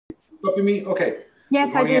Copy me? Okay.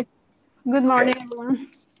 Yes, I do. Good morning, Okay.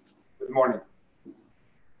 everyone. Good morning.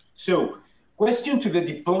 So, question to the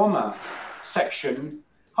diploma section.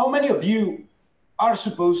 How many of you are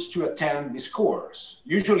supposed to attend this course?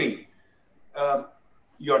 Usually,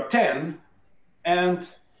 you're 10, and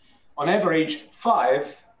on average,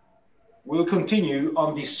 5 will continue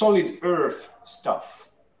on the solid earth stuff.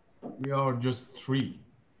 We are just 3.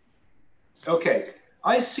 Okay.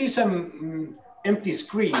 I see some empty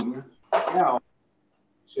screen now.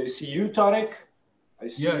 So I see you, Tarek. I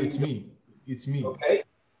see. Yeah, it's me. It's me. Okay.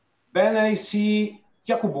 Then I see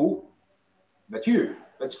Yakubu. That's you.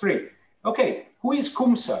 That's 3. Okay. Who is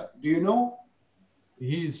Kumsa? Do you know?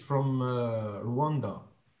 He's from Rwanda.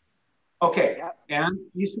 Okay. And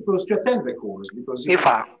he's supposed to attend the course because.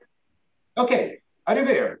 IFA. Okay. Are you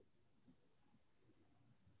there?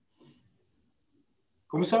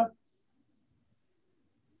 Kumsa?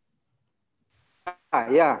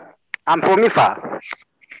 Yeah. I'm from IFA.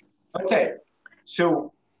 Okay.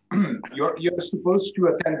 So you're supposed to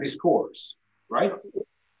attend this course, right?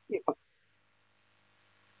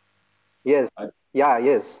 Yes. Yeah,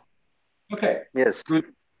 yes. Okay. Yes. Good.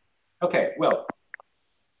 Okay. Well,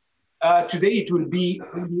 today it will be a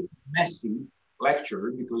really messy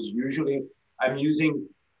lecture because usually I'm using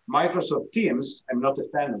Microsoft Teams. I'm not a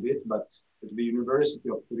fan of it, but at the University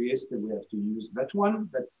of Trieste, we have to use that one,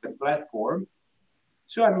 that platform.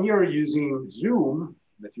 So I'm here using Zoom,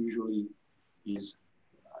 that usually is,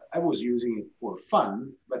 I was using it for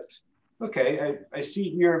fun, but okay, I see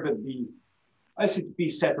here that the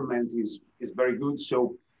ICTP settlement is very good.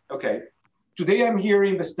 So, okay, today I'm here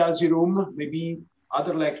in the Stasi room. Maybe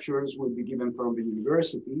other lectures will be given from the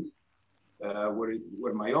university,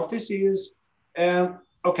 where my office is. And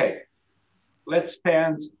okay, let's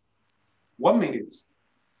spend 1 minute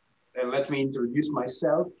and let me introduce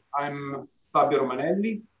myself. I'm Fabio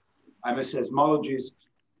Romanelli. I'm a seismologist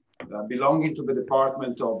belonging to the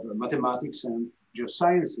Department of Mathematics and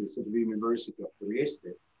Geosciences at the University of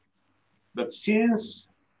Trieste. But since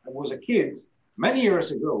I was a kid, many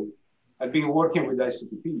years ago, I've been working with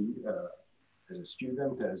ICTP as a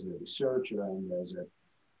student, as a researcher, and as a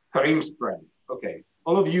Karim's friend. Okay,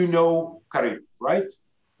 all of you know Karim, right?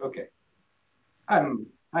 Okay, I'm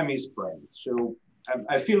his friend, so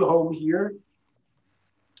I feel home here.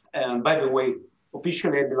 And by the way,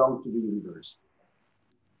 officially I belong to the university.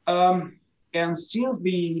 And since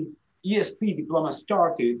the ESP diploma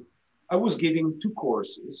started, I was giving 2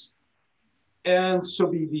 courses. And so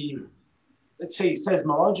the let's say,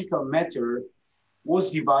 seismological matter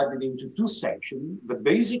was divided into 2 sections. The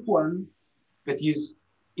basic one that is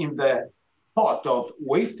in the pot of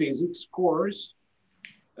wave physics course,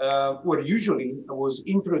 where usually I was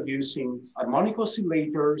introducing harmonic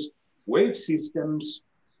oscillators, wave systems,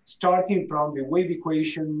 starting from the wave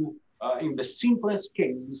equation in the simplest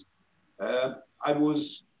case. I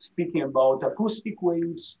was speaking about acoustic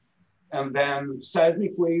waves, and then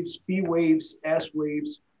seismic waves, P waves, S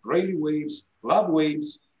waves, Rayleigh waves, love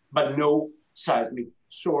waves, but no seismic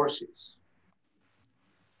sources.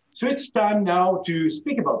 So it's time now to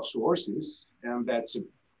speak about sources, and that's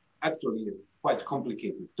actually a quite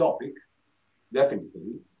complicated topic,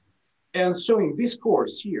 definitely. And so in this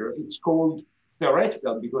course here, it's called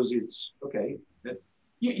theoretical because it's, okay, that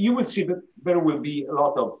you will see that there will be a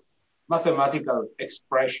lot of mathematical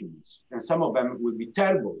expressions, and some of them will be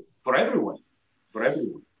terrible for everyone,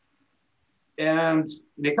 And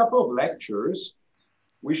in a couple of lectures,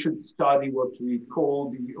 we should study what we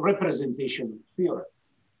call the representation theorem.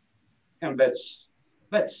 And that's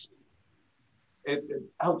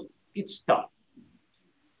how it's tough.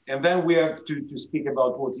 And then we have to speak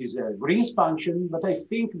about what is a Green's function. But I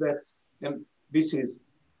think that, and this is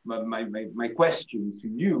my question to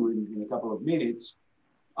you in a couple of minutes,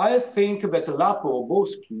 I think that Lapo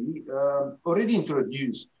Boschi already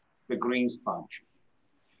introduced the Green's function.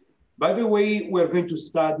 By the way, we're going to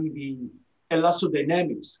study the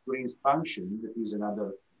elastomodynamics Green's function. That is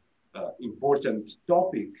another important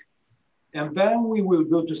topic. And then we will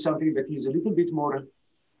go to something that is a little bit more,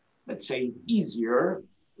 let's say, easier.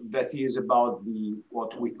 That is about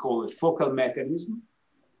what we call a focal mechanism.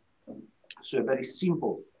 So a very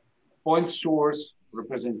simple point source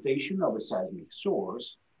representation of a seismic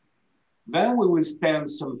source. Then we will spend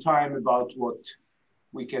some time about what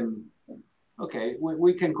we can,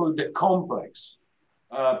 we can call the complex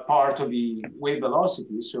part of the wave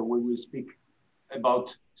velocity. So we will speak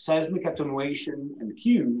about seismic attenuation and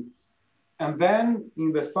Q. And then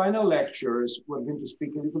in the final lectures, we're going to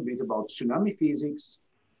speak a little bit about tsunami physics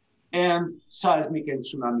and seismic and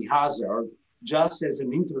tsunami hazard, just as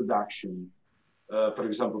an introduction for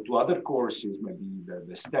example, to other courses, maybe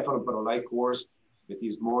the Stefano Parolai course that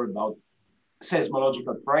is more about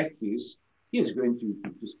seismological practice. He is going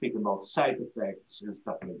to speak about site effects and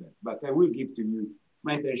stuff like that. But I will give to you,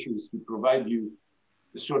 my intention is to provide you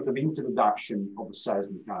a sort of introduction of the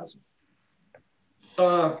seismic hazard.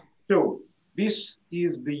 So this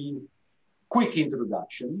is the quick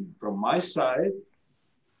introduction from my side.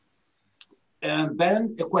 And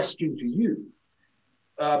then a question to you,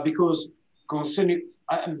 because concerning,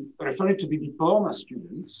 I'm referring to the diploma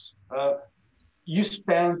students, you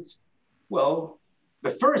spent, well,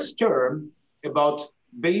 the first term about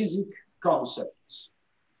basic concepts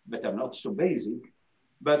that are not so basic,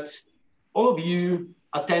 but all of you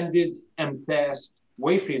attended and passed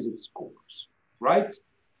wave physics course, right?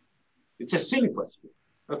 It's a silly question.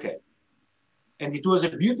 Okay. And it was a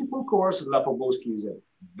beautiful course. Lapobowski is a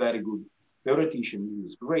very good theoretician. He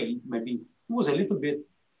was great. Maybe he was a little bit,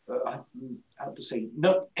 how to say,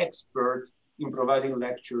 not expert in providing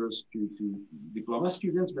lectures to diploma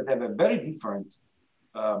students, but have a very different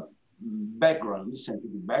background,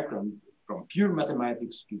 scientific background, from pure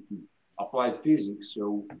mathematics to applied physics.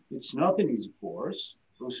 So it's not an easy course.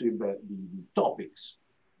 Also, the topics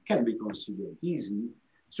can be considered easy.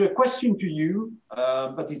 So a question to you,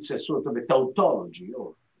 but it's a sort of a tautology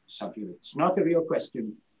or something that's not a real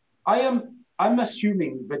question. I'm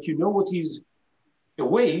assuming that you know what is a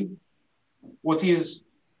wave, what is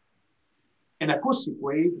an acoustic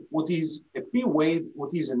wave, what is a P wave,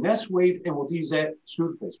 what is an S wave, and what is a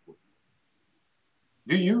surface wave.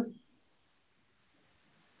 Do you?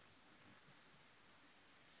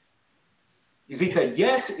 Is it a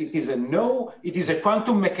yes? It is a no? It is a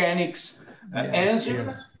quantum mechanics answer?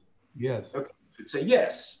 Yes. Okay, it's a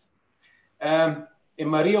yes. And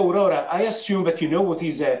Maria Aurora, I assume that you know what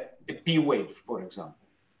is a P wave, for example.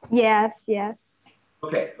 Yes.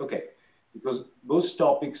 Okay. Because those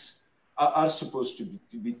topics are supposed to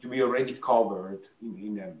be already covered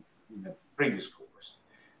in a previous course.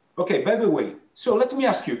 Okay, by the way, so let me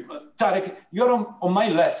ask you, Tarek, you're on my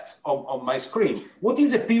left on my screen. What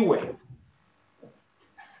is a P wave?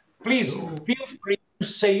 Please feel free to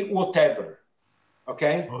say whatever.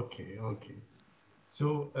 Okay. Okay.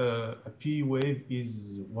 So a P wave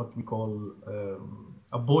is what we call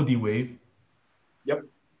a body wave. Yep.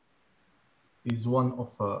 Is one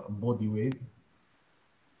of a body wave,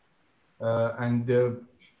 and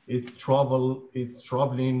it's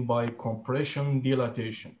traveling by compression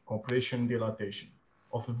dilatation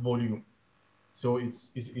of a volume. So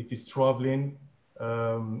it is traveling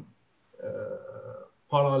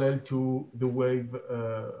parallel to the wave.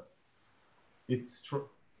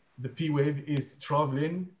 The P wave is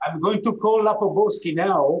traveling. I'm going to call Lapobowski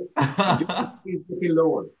now. He's getting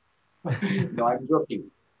lower. No, I'm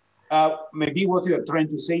joking. Maybe what you are trying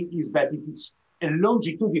to say is that it is a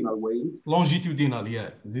longitudinal wave. Longitudinal,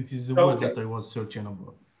 yeah. This is the word that I was searching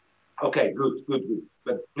about. Okay, good.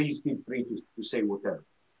 But please feel free to say whatever.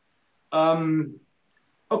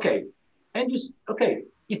 Okay,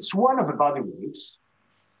 it's one of the body waves.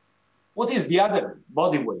 What is the other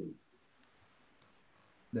body wave?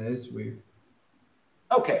 The S wave.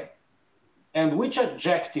 Okay, and which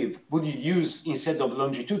adjective would you use instead of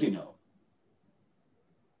longitudinal?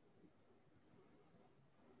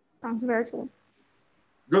 Transversal.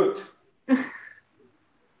 Good.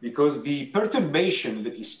 Because the perturbation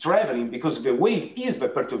that is traveling, because the wave is the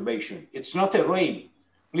perturbation, it's not a ray.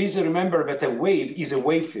 Please remember that a wave is a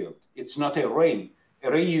wave field. It's not a ray.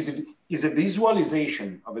 A ray is a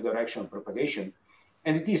visualization of a direction of propagation,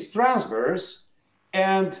 and it is transverse,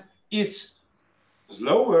 and it's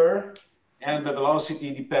slower, and the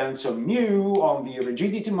velocity depends on mu, on the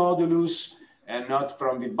rigidity modulus, and not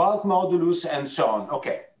from the bulk modulus, and so on.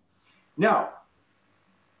 Okay. Now,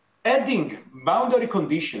 adding boundary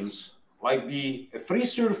conditions like the free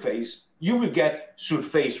surface, you will get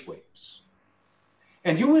surface waves.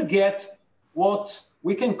 And you will get what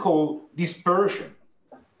we can call dispersion.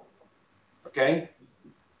 Okay?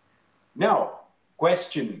 Now,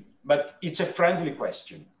 question, but it's a friendly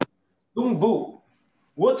question. Dung-Vu,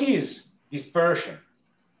 what is dispersion?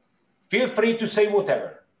 Feel free to say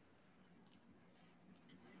whatever.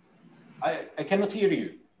 I cannot hear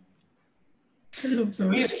you. Hello,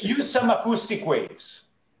 sorry. Please use some acoustic waves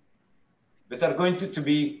that are going to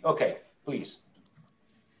be, okay, please.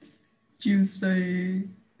 You say,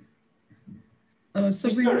 so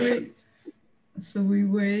we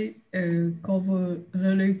will cover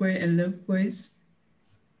relay wave and left waves.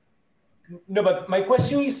 No, but my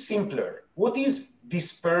question is simpler. What is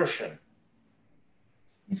dispersion?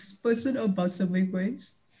 Dispersion about survey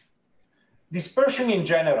waves? Dispersion in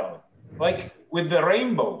general, like with the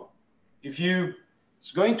rainbow. If you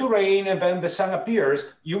It's going to rain, and when the sun appears,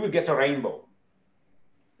 you will get a rainbow.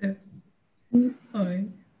 Yeah. I don't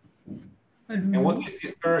And know. what is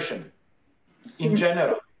dispersion in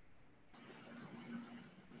general?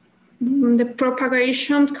 The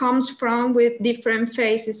propagation comes from with different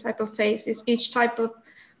phases, type of phases. Each type of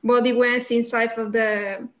body waves inside of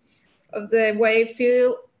the wave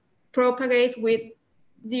field propagate with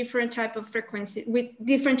different type of frequency, with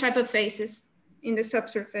different type of phases in the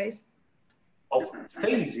subsurface. Of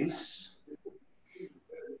phases?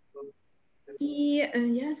 Yeah,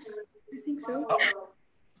 yes, I think so.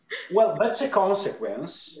 Well, that's a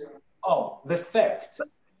consequence of the fact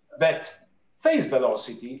that phase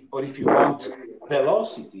velocity, or if you want,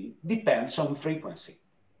 velocity, depends on frequency.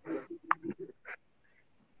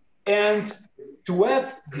 And to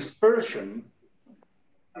have dispersion,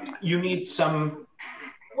 you need some,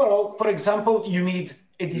 well, for example, you need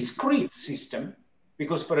a discrete system,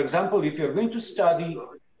 because, for example, if you're going to study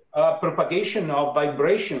propagation of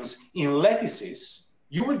vibrations in lattices,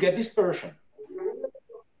 you will get dispersion.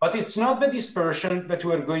 But it's not the dispersion that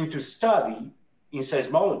we're going to study in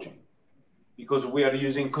seismology, because we are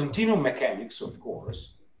using continuum mechanics, of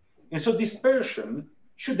course. And so dispersion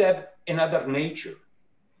should have another nature.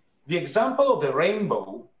 The example of the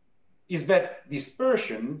rainbow is that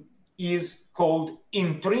dispersion is called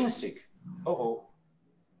intrinsic.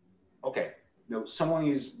 Okay, no, someone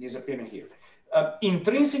is disappearing here.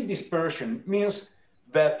 Intrinsic dispersion means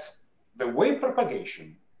that the wave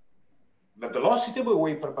propagation, the velocity of a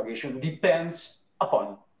wave propagation depends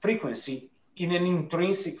upon frequency in an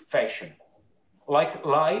intrinsic fashion, like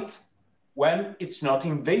light when it's not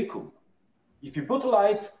in vacuum. If you put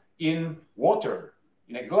light in water,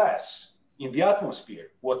 in a glass, in the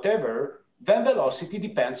atmosphere, whatever, then velocity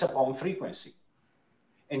depends upon frequency.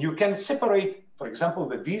 And you can separate, for example,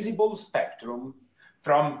 the visible spectrum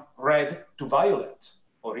from red to violet,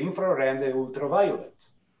 or infrared and ultraviolet.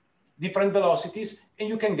 Different velocities, and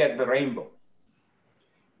you can get the rainbow.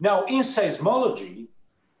 Now, in seismology,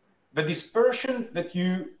 the dispersion that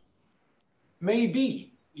you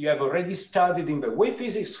have already studied in the wave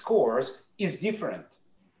physics course is different,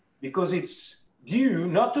 because it's due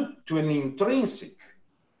not to an intrinsic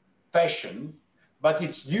fashion, but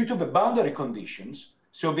it's due to the boundary conditions.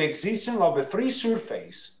 So the existence of a free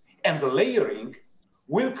surface and the layering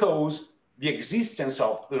will cause the existence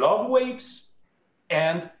of log waves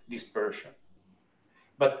and dispersion.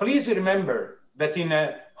 But please remember that in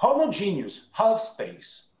a homogeneous half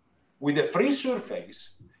space with a free surface,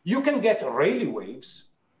 you can get Rayleigh waves,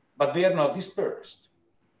 but they are not dispersed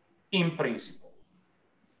in principle,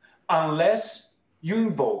 unless you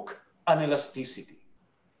invoke an elasticity.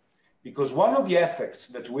 Because one of the effects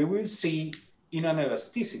that we will see in an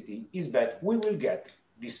elasticity is that we will get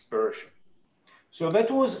dispersion. So that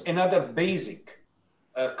was another basic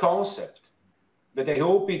concept that I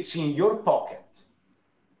hope it's in your pocket.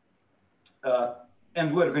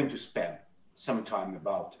 And we're going to spend some time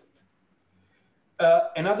about it.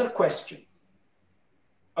 Another question.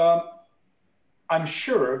 I'm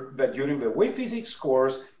sure that during the wave physics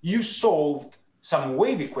course, you solved some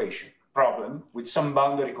wave equation problem with some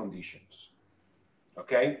boundary conditions,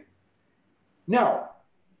 okay? Now,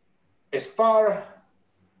 as far,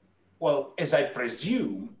 well, as I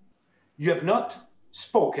presume, you have not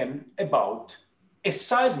spoken about a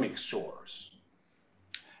seismic source.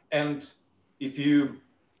 And if you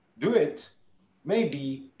do it,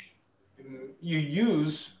 maybe you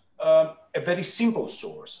use a very simple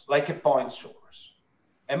source, like a point source.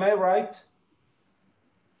 Am I right?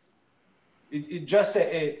 It's just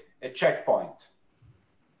a checkpoint,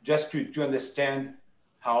 just to understand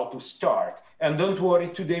how to start. And don't worry,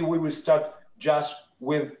 today we will start just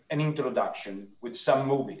with an introduction with some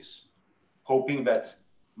movies, hoping that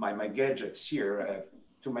my gadgets here, I have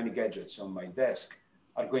too many gadgets on my desk,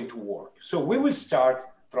 are going to work. So we will start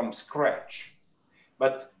from scratch.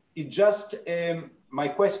 But it just, my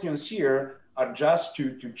questions here are just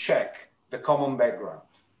to check the common background,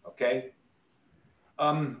 okay?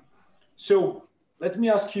 So let me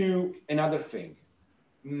ask you another thing.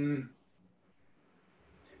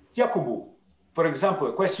 Jacobo, for example,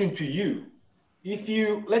 a question to you. If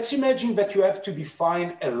you, let's imagine that you have to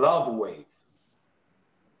define a love wave.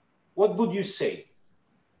 What would you say?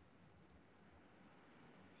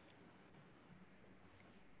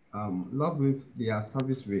 Love waves, they are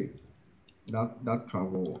surface waves that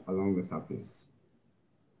travel along the surface.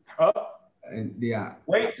 And they are...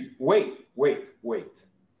 Wait.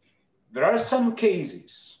 There are some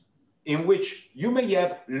cases in which you may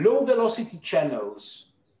have low velocity channels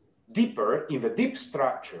deeper in the deep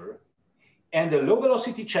structure, and the low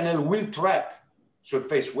velocity channel will trap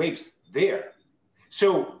surface waves there.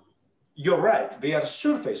 So you're right, they are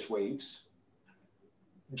surface waves.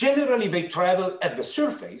 Generally, they travel at the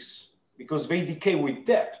surface because they decay with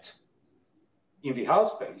depth in the Hall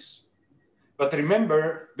space. But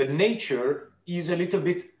remember, the nature is a little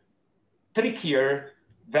bit trickier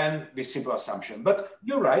than the simple assumption. But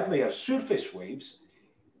you're right, they are surface waves.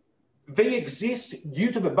 They exist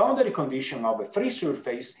due to the boundary condition of a free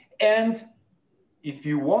surface. And if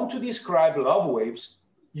you want to describe love waves,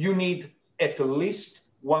 you need at least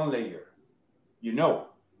one layer, you know.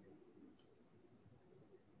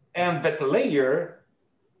 And that layer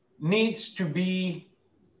needs to be,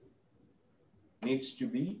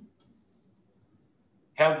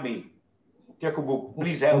 help me, Jacobo,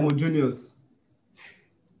 please help me. Homogeneous.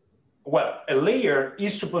 Well, a layer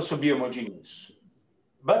is supposed to be homogeneous,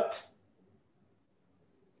 but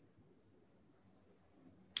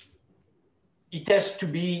it has to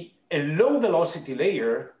be a low velocity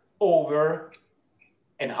layer over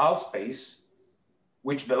an Hall space,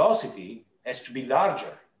 which velocity has to be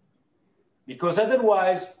larger, because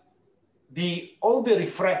otherwise all the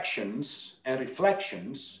refractions and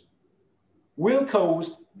reflections will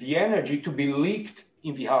cause the energy to be leaked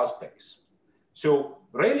in the Hall space. So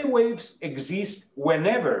Rayleigh waves exist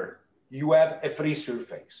whenever you have a free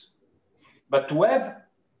surface. But to have,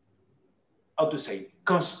 how to say,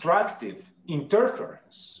 constructive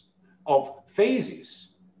interference of phases,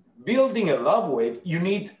 building a love wave, you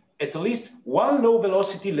need at least one low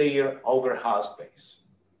velocity layer over Hall space.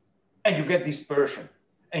 And you get dispersion,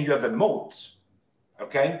 and you have the modes,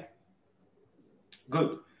 okay?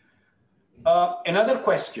 Good. Another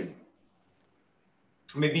question,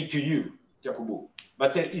 maybe to you, Jacobo,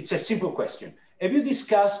 but it's a simple question. Have you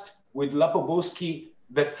discussed with Lapobowski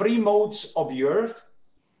the free modes of the Earth?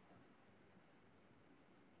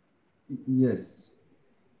 Yes.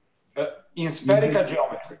 In spherical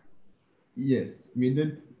geometry? Yes, we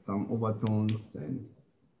did some overtones and...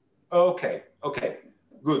 Okay, okay,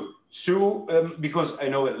 good. So, because I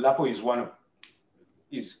know Lapo is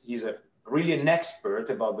he's really an expert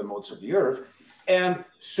about the modes of the Earth. And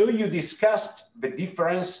so you discussed the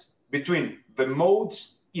difference between the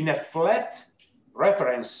modes in a flat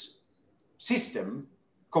reference system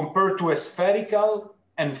compared to a spherical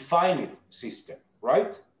and finite system,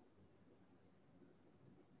 right?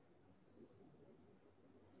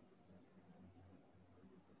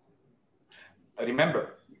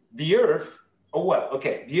 Remember, the Earth, oh well,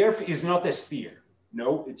 okay, the Earth is not a sphere.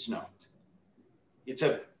 No, it's not. It's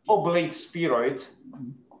an oblate spheroid,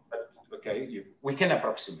 but okay, we can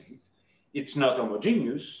approximate. It's not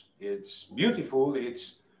homogeneous, it's beautiful,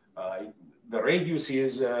 it's, the radius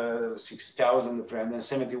is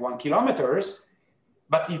 6,371 kilometers,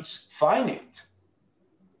 but it's finite.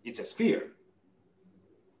 It's a sphere.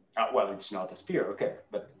 Well, it's not a sphere, okay,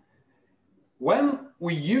 but when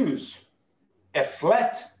we use a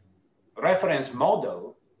flat reference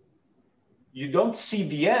model, you don't see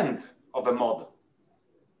the end of a model.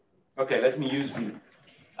 Okay, let me use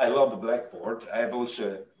I love the blackboard. I have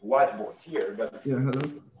also a whiteboard here, but... Yeah, hello.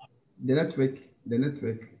 The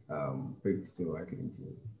network breaks, so I couldn't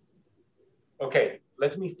hear. Okay,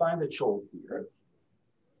 let me find a chalk here.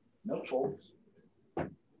 No chalks.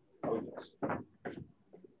 Oh, yes.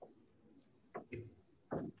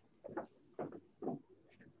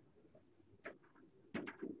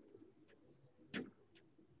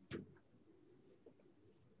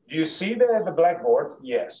 Do you see the blackboard?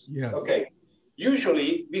 Yes. Yes. Okay.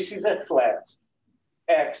 Usually, this is a flat.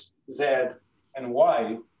 X, Z, and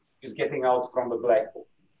Y is getting out from the blackboard,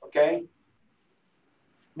 okay?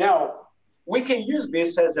 Now, we can use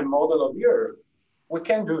this as a model of the Earth. We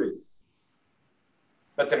can do it.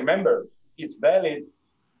 But remember, it's valid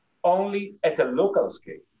only at a local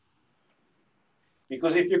scale.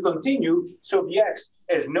 Because if you continue, so the X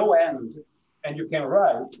has no end, and you can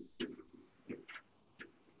write,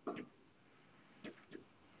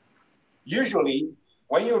 usually,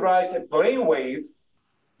 when you write a plane wave,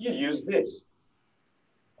 you use this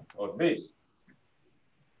or this.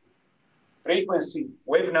 Frequency,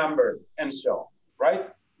 wave number, and so on, right?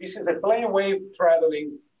 This is a plane wave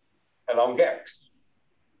traveling along X.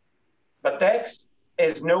 But X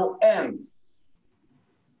has no end.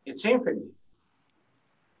 It's infinite.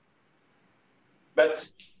 But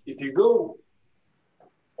if you go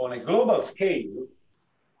on a global scale,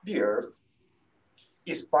 the Earth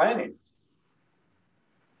is finite.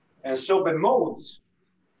 And so the modes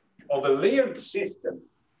of a layered system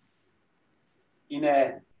in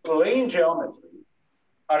a plane geometry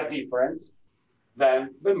are different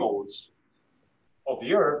than the modes of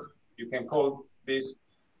the Earth. You can call this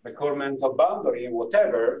the Cormental boundary and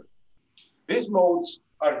whatever. These modes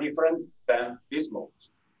are different than these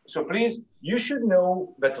modes. So please, you should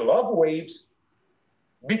know that love waves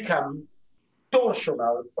become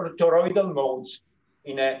torsional or toroidal modes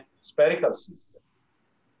in a spherical system.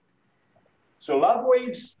 So love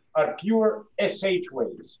waves are pure SH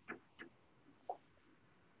waves.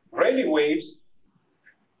 Rayleigh waves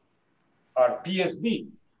are PSB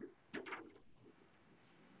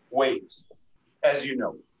waves, as you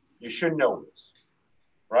know. You should know this,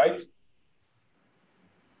 right?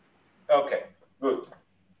 Okay, good.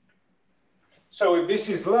 So if this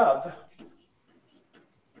is love,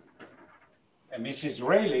 and this is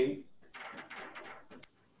Rayleigh,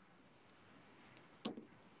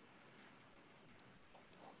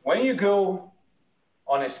 when you go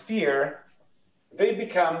on a sphere, they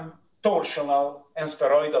become torsional and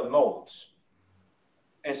spheroidal modes,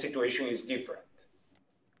 and situation is different,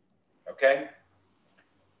 okay?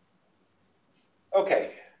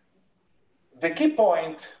 Okay, the key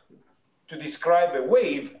point to describe a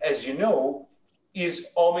wave, as you know, is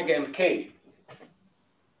omega and k.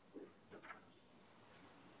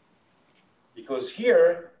 Because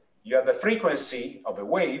here you have the frequency of a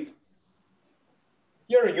wave,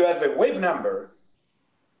 here you have the wave number,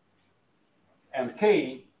 and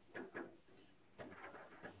k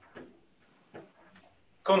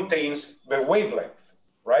contains the wavelength,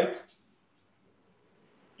 right?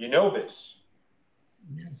 You know this.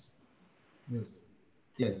 Yes. Yes.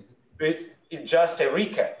 Yes. It's just a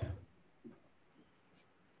recap.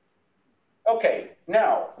 Okay,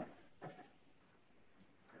 now,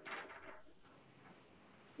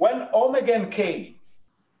 when omega and k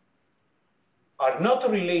are not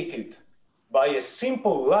related by a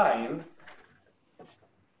simple line,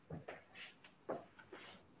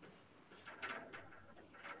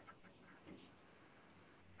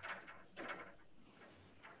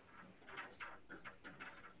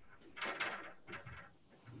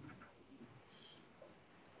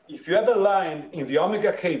 if you have a line in the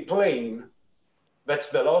omega k plane, that's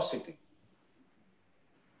velocity.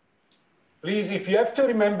 Please, if you have to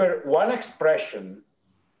remember one expression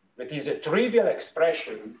that is a trivial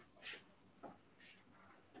expression,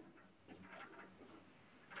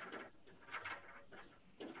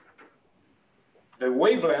 the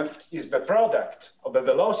wavelength is the product of the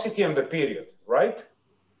velocity and the period, right?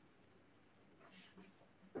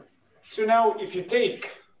 So now if you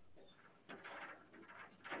take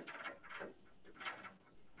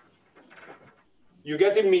you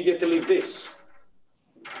get immediately this.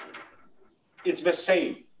 It's the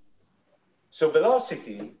same. So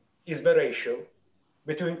velocity is the ratio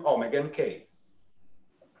between omega and k.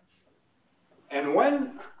 And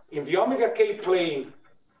when in the omega k plane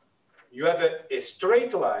you have a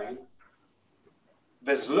straight line,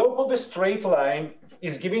 the slope of the straight line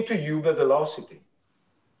is giving to you the velocity.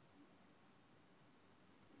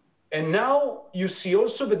 And now you see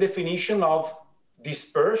also the definition of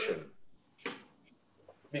dispersion.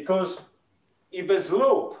 Because if the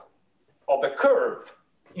slope of a curve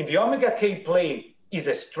in the omega k plane is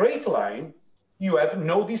a straight line, you have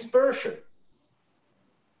no dispersion.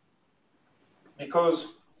 Because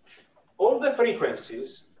all the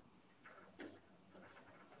frequencies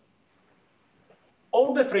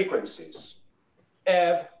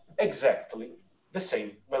have exactly the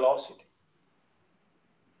same velocity.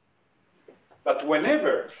 But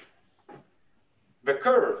whenever the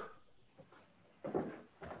curve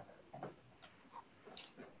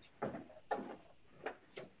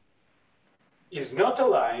is not a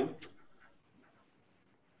line,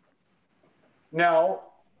 now,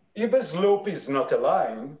 if the slope is not a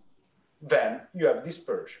line, then you have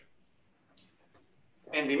dispersion.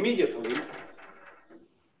 And immediately,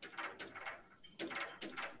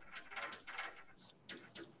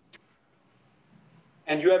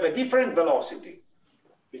 and you have a different velocity,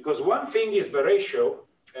 because one thing is the ratio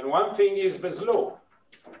and one thing is the slope,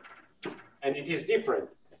 and it is different.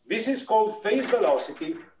 This is called phase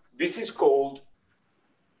velocity, this is called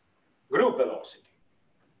group velocity.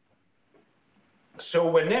 So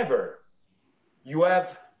whenever you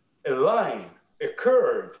have a line, a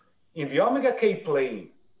curve in the omega k plane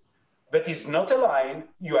that is not a line,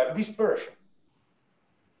 you have dispersion.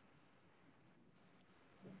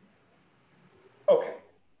 Okay.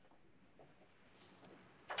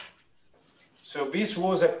 So this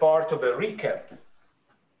was a part of a recap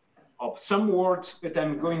of some words that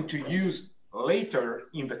I'm going to use later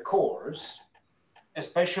in the course,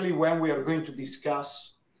 especially when we are going to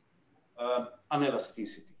discuss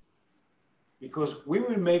anelasticity, because we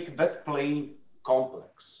will make that plane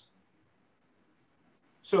complex.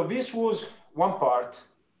 So this was one part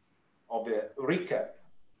of the recap.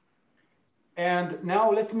 And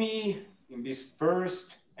now let me in this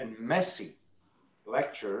first and messy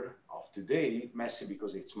lecture of today, messy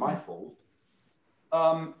because it's my fault,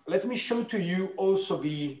 let me show to you also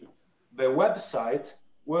the website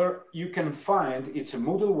where you can find, it's a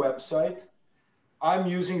Moodle website. I'm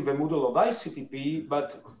using the Moodle of ICTP,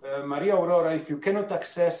 but Maria Aurora, if you cannot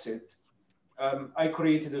access it, I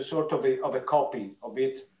created a sort of a copy of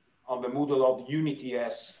it on the Moodle of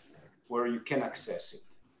UnityS, where you can access it.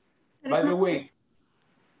 By the way,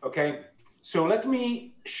 okay, so let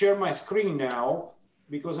me share my screen now,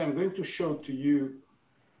 because I'm going to show to you,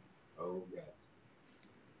 oh God.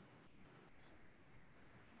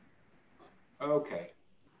 Okay.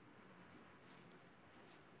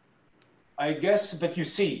 I guess that you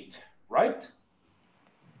see it, right?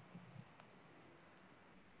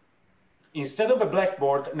 Instead of a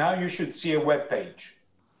blackboard, now you should see a web page.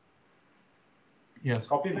 Yes.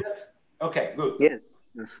 Copy that? Okay, good. Yes.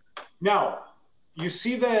 Yes. Now, you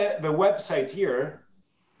see the website here.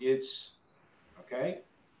 It's, okay.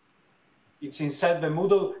 It's inside the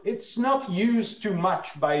Moodle. It's not used too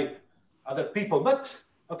much by other people, but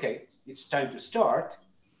okay, it's time to start.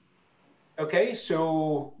 Okay,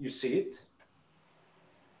 so you see it.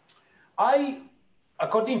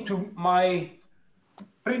 According to my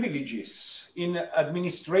privileges in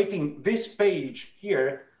administrating this page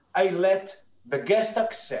here, I let the guest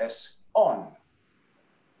access on.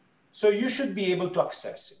 So you should be able to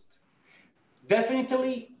access it.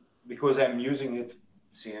 Definitely, because I'm using it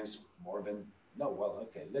since more than, no, well,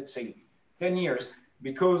 okay, let's say 10 years,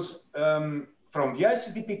 because from the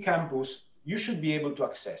ICTP campus, you should be able to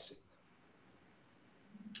access it.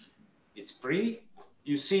 It's free.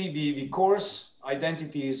 You see the course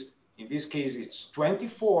identities, in this case, it's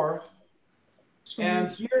 24. Sorry. And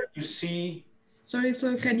here you see. Sorry,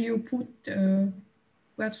 sir, can you put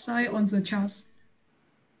website on the chat?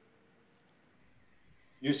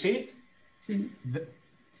 You see it? See.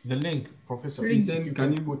 The link, Professor. Link.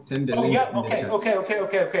 Can you send the Oh, link yeah, in the chat?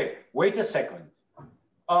 okay. Wait a second.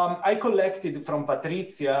 I collected from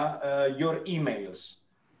Patrizia your emails,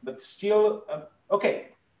 but still, okay,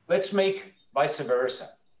 let's make vice versa.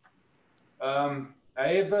 I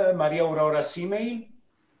have Maria Aurora's email,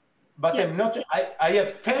 but Yeah. I'm not, I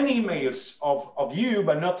have 10 emails of you,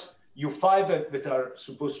 but not you 5 that are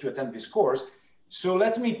supposed to attend this course. So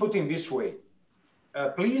let me put it this way.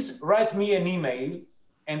 Please write me an email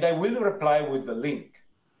and I will reply with the link.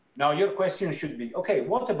 Now your question should be, okay,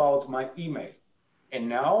 what about my email? And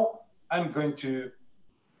now I'm going to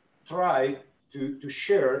try to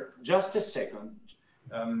share, just a second,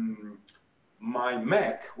 my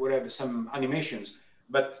Mac, where I have some animations.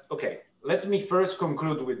 But okay, let me first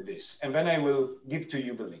conclude with this, and then I will give to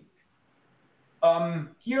you the link.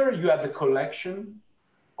 Here you have the collection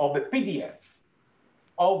of the PDF,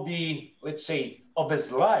 of the, let's say, of the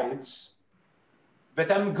slides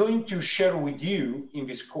that I'm going to share with you in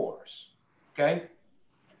this course, okay?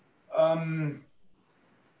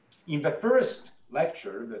 In the first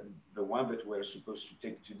lecture, the one that we're supposed to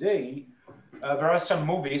take today, there are some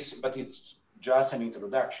movies, but it's just an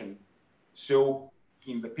introduction. So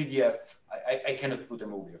in the PDF, I cannot put a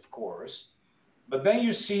movie, of course. But then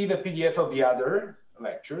you see the PDF of the other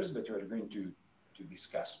lectures that we're going to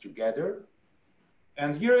discuss together.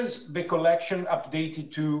 And here's the collection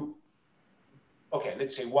updated to, okay,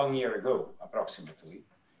 let's say 1 year ago, approximately.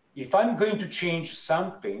 If I'm going to change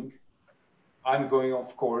something, I'm going,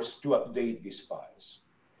 of course, to update these files.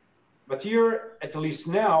 But here, at least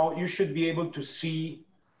now, you should be able to see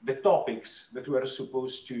the topics that we are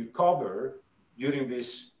supposed to cover during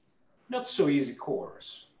this not so easy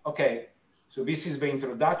course. Okay, so this is the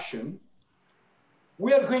introduction.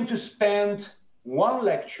 We are going to spend one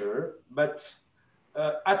lecture, but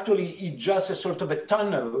actually it's just a sort of a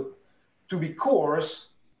tunnel to the course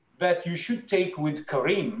that you should take with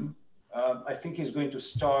Karim. I think he's going to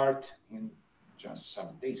start in just some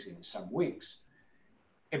days, in some weeks,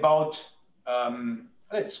 about,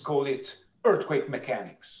 let's call it earthquake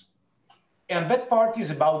mechanics. And that part is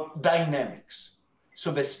about dynamics.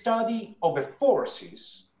 So the study of the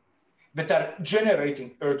forces that are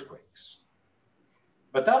generating earthquakes.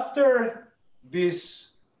 But after this,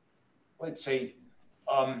 let's say,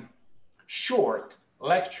 short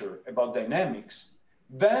lecture about dynamics,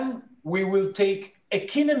 then we will take a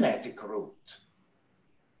kinematic route.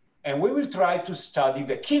 And we will try to study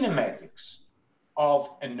the kinematics of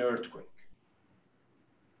an earthquake.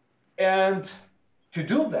 And to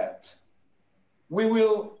do that, we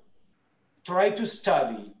will try to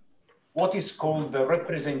study what is called the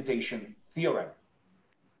representation theorem.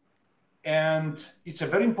 And it's a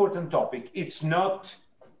very important topic. It's not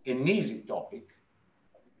an easy topic.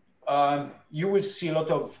 You will see a lot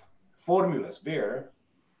of formulas there.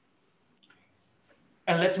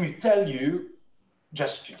 And let me tell you,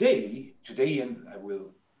 just today, and I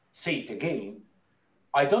will say it again,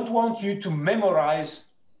 I don't want you to memorize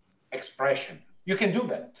expression. You can do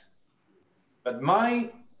that. But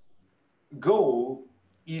my goal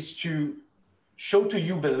is to show to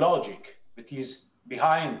you the logic that is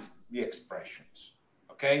behind the expressions,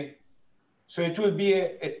 okay? So it will be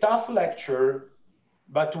a tough lecture,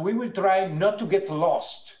 but we will try not to get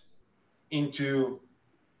lost into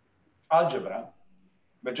algebra,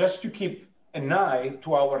 but just to keep an eye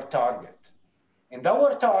to our target. And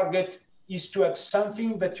our target is to have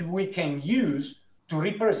something that we can use to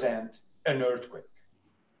represent an earthquake.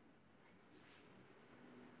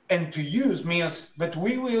 And to use means that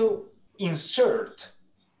we will insert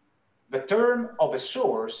the term of a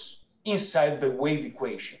source inside the wave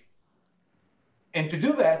equation. And to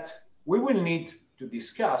do that, we will need to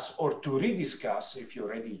discuss or to rediscuss, if you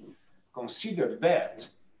already considered that,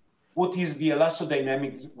 what is the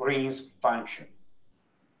elastodynamic Green's function.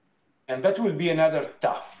 And that will be another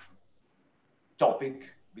tough topic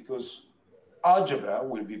because algebra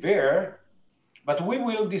will be there, but we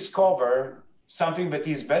will discover something that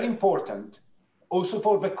is very important also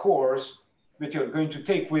for the course that you're going to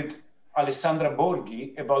take with Alessandra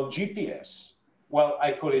Borghi about GPS. Well,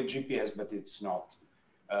 I call it GPS, but it's not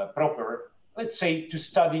proper. Let's say to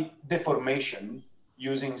study deformation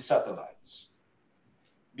using satellites.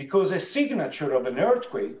 Because a signature of an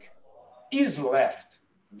earthquake is left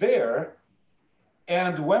there,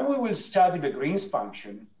 and when we will study the Green's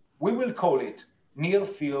function, we will call it near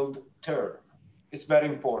field term. It's very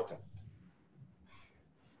important.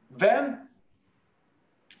 Then,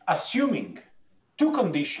 assuming two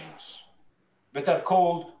conditions that are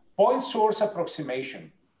called point source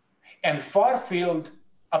approximation and far field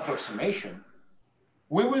approximation,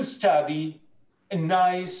 we will study a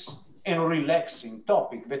nice and relaxing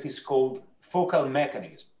topic that is called focal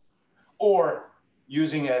mechanism, or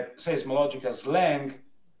using a seismological slang,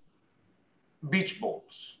 beach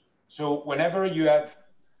balls. So whenever you have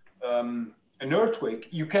an earthquake,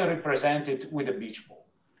 you can represent it with a beach ball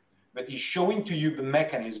that is showing to you the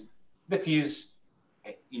mechanism that is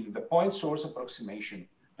in the point source approximation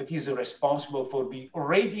that is responsible for the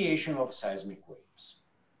radiation of seismic waves.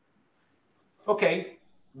 Okay,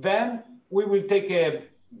 then we will take a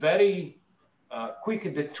very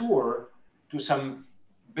quick detour to some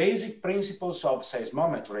basic principles of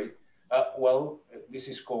seismometry. Well, this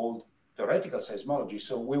is called theoretical seismology,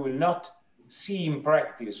 so we will not see in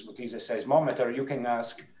practice what is a seismometer. You can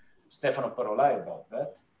ask Stefano Parolai about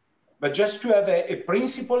that. But just to have a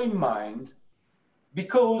principle in mind,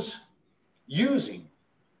 because using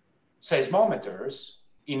seismometers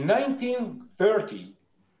in 1930,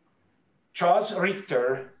 Charles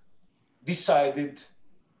Richter decided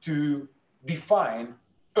to define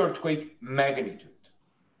earthquake magnitude.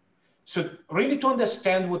 So really to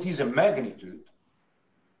understand what is a magnitude,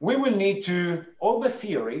 we will need to, all the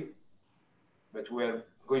theory that we're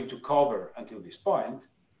going to cover until this point,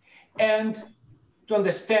 and to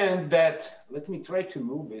understand that, let me try to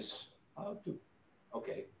move this,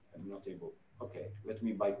 okay, I'm not able, okay, let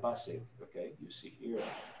me bypass it, okay, you see here.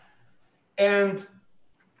 And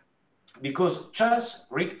because Charles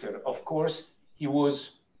Richter, of course, he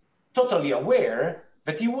was totally aware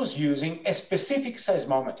that he was using a specific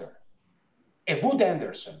seismometer, a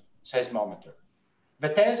Wood-Anderson seismometer,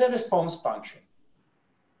 that has a response function.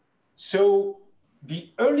 So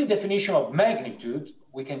the early definition of magnitude,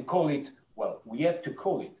 we can call it, well, we have to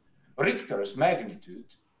call it Richter's magnitude,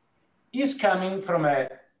 is coming from a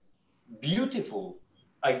beautiful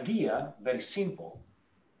idea, very simple,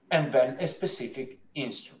 and then a specific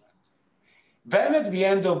instrument. Then at the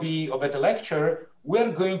end of the lecture,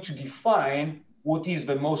 we're going to define what is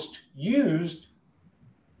the most used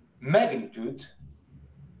magnitude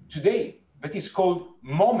today, that is called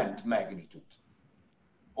moment magnitude,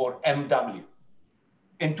 or MW.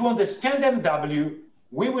 And to understand MW,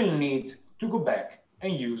 we will need to go back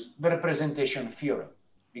and use the representation theorem,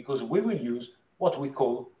 because we will use what we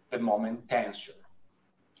call the moment tensor.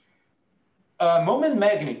 Moment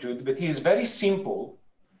magnitude that is very simple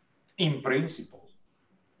in principle.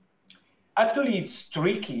 Actually, it's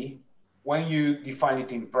tricky when you define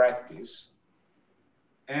it in practice.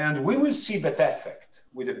 And we will see that effect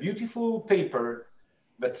with a beautiful paper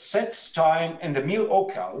that Seth Stein and Emil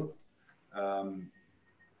Okal,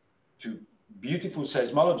 two beautiful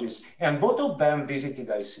seismologists, and both of them visited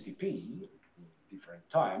ICTP different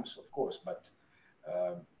times, of course, but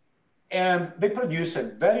and they produced a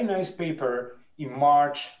very nice paper in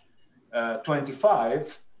March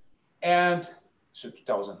 25, and so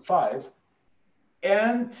 2005,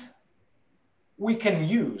 and we can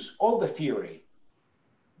use all the theory,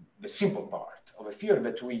 the simple part of a theory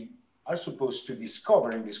that we are supposed to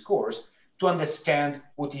discover in this course to understand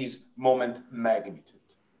what is moment magnitude.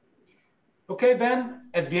 Okay, then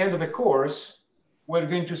at the end of the course, we're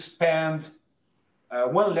going to spend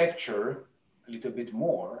one lecture, a little bit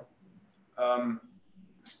more,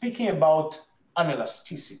 speaking about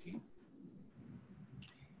anelasticity.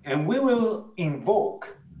 And we will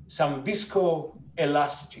invoke some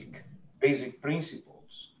viscoelastic basic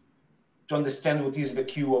principles to understand what is the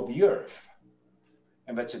Q of the Earth.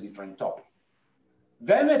 And that's a different topic.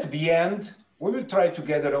 Then at the end, we will try to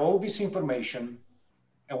gather all this information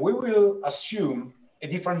and we will assume a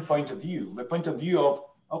different point of view, the point of view of,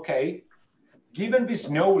 okay, given this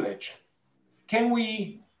knowledge, can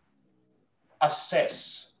we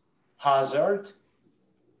assess hazard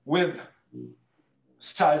with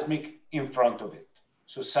seismic in front of it?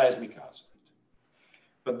 So seismic hazard.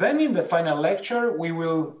 But then in the final lecture, we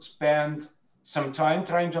will spend some time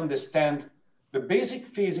trying to understand the basic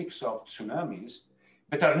physics of tsunamis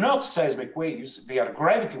that are not seismic waves, they are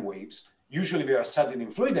gravity waves. Usually they are studied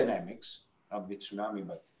in fluid dynamics, not with tsunami,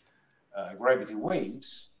 but gravity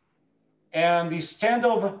waves. And instead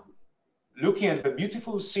of looking at the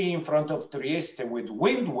beautiful sea in front of Trieste with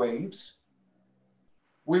wind waves,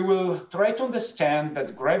 we will try to understand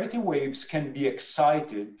that gravity waves can be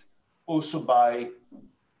excited also by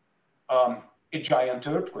a giant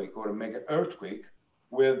earthquake or a mega earthquake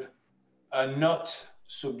with not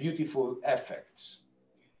so beautiful effects.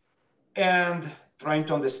 And trying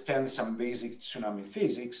to understand some basic tsunami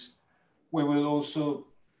physics, we will also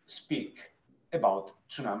speak about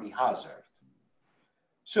tsunami hazard.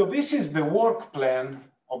 So this is the work plan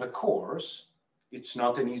of a course. It's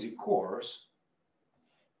not an easy course.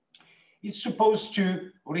 It's supposed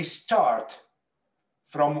to restart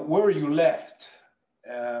from where you left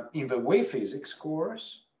in the wave physics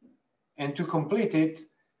course and to complete it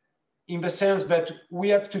in the sense that we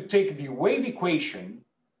have to take the wave equation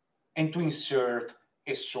and to insert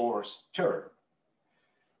a source term.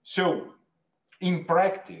 So in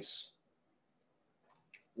practice,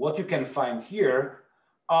 what you can find here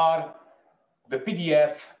are the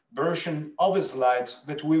PDF version of the slides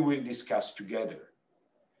that we will discuss together.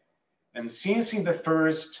 And since in the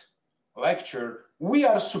first lecture, we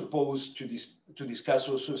are supposed to discuss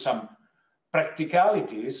also some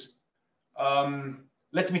practicalities,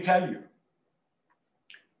 let me tell you,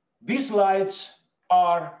 these slides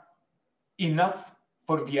are enough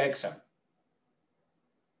for the exam.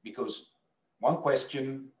 Because one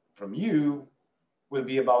question from you will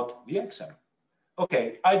be about the exam.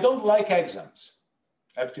 Okay, I don't like exams,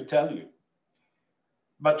 I have to tell you.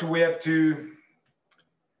 But we have to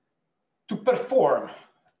perform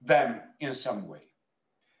them in some way.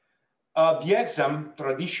 The exam,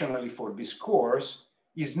 traditionally for this course,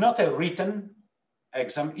 is not a written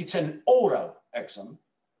exam, it's an oral exam.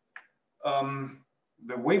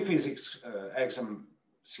 The wave physics exam,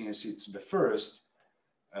 since it's the first,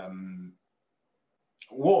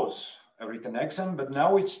 was a written exam, but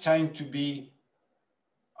now it's time to be,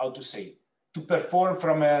 how to say, to perform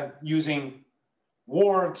from using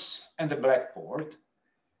words and the blackboard.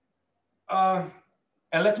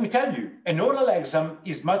 And let me tell you, an oral exam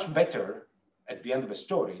is much better at the end of a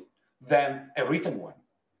story than a written one.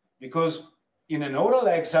 Because in an oral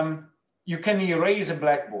exam, you can erase a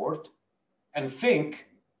blackboard and think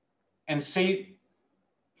and say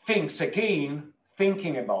things again,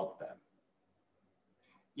 thinking about them.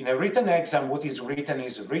 In a written exam, what is written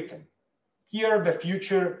is written. Here, the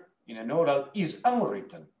future in an oral is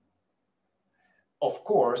unwritten. Of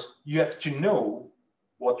course, you have to know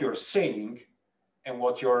what you're saying and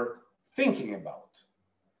what you're thinking about.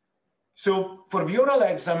 So for the oral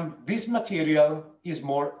exam, this material is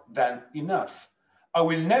more than enough. I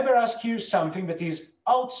will never ask you something that is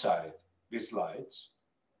outside these slides.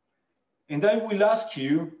 And I will ask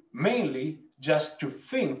you mainly just to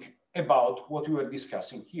think about what we are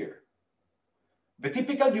discussing here. The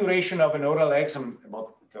typical duration of an oral exam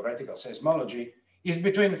about theoretical seismology is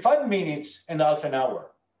between 5 minutes and half an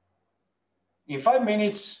hour. In 5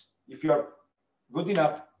 minutes, if you are good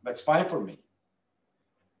enough, that's fine for me.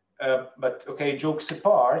 But okay, jokes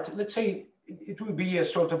apart, let's say it will be a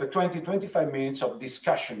sort of a 20-25 minutes of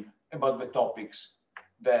discussion about the topics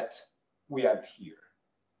that we have here.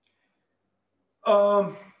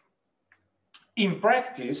 In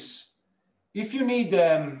practice, if you need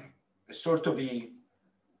a sort of a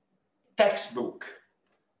textbook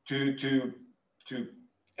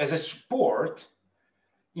as a support,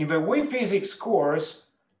 in the wave physics course,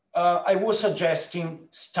 I was suggesting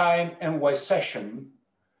Stein and Weiss session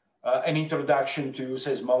an introduction to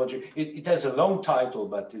seismology. It has a long title,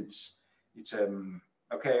 but it's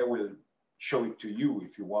okay. I will show it to you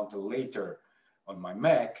if you want later on my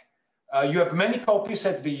Mac. You have many copies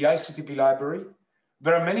at the ICTP library.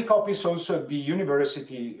 There are many copies also at the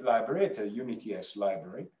university library, at the UniTS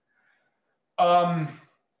library.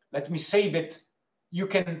 Let me say that you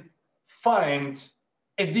can find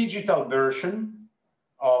a digital version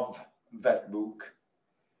of that book.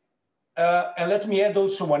 And let me add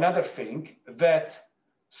also one other thing, that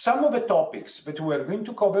some of the topics that we are going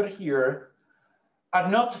to cover here are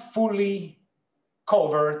not fully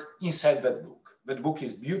covered inside that book. That book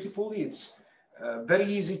is beautiful. It's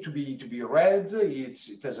very easy to be read.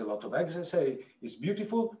 It has a lot of exercise. It's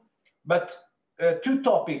beautiful. But two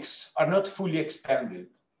topics are not fully expanded.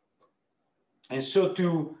 And so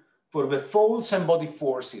for the folds and body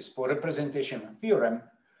forces, for representation and theorem,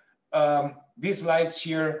 these slides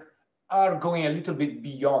here are going a little bit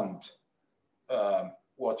beyond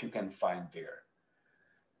what you can find there.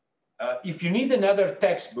 If you need another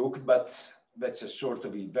textbook, but that's a sort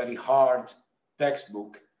of a very hard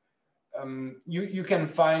textbook, you can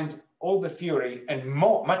find all the theory and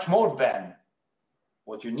much more than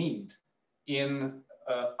what you need in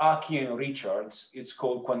Aki and Richards. It's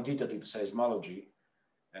called Quantitative Seismology,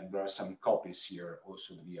 and there are some copies here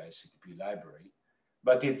also in the ICTP library.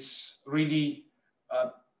 But it's really,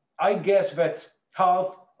 I guess that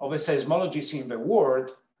half of the seismologists in the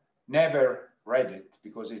world never read it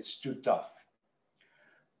because it's too tough.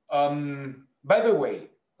 By the way,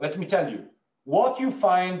 let me tell you, what you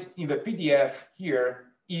find in the PDF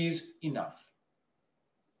here is enough.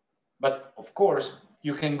 But of course,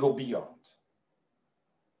 you can go beyond.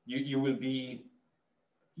 You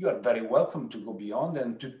are very welcome to go beyond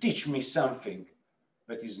and to teach me something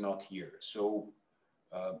that is not here. So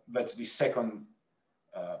that's the second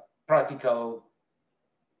practical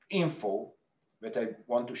info that I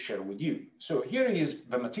want to share with you. So here is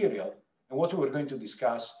the material, and what we're going to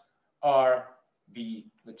discuss are the,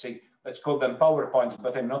 let's call them PowerPoints,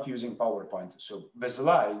 but I'm not using PowerPoint. So the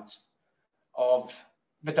slides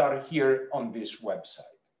that are here on this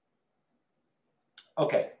website.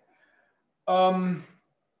 Okay.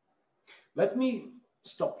 Let me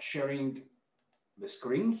stop sharing the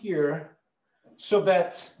screen here so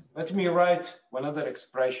that, let me write one other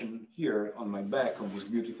expression here on my back on this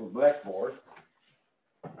beautiful blackboard.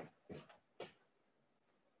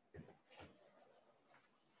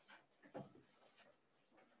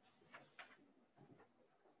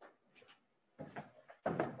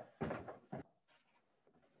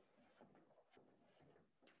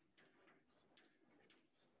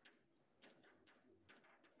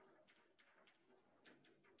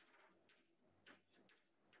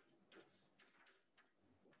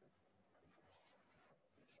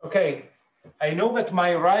 Okay, I know that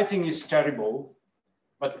my writing is terrible,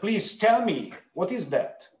 but please tell me, what is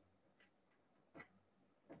that?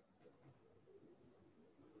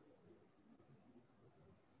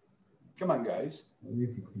 Come on, guys.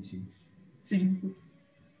 Wave equations.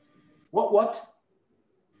 What?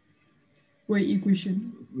 Wave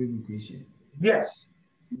equation. Wave equation. Yes,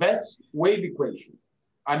 that's wave equation.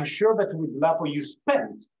 I'm sure that with LAPO you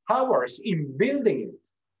spent hours in building it.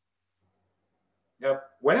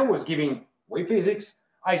 When I was giving wave physics,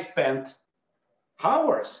 I spent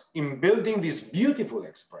hours in building this beautiful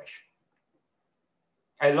expression.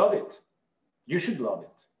 I love it. You should love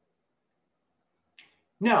it.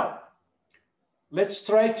 Now, let's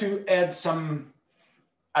try to add some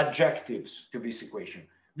adjectives to this equation.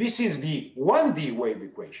 This is the 1D wave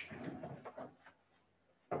equation.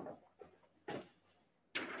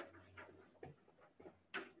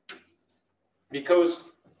 Because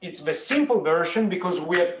it's the simple version, because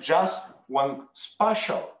we have just one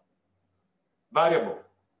spatial variable,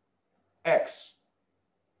 x,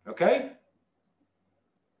 okay?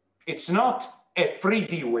 It's not a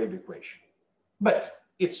 3D wave equation, but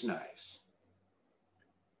it's nice.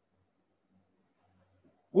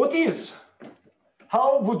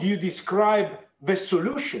 How would you describe the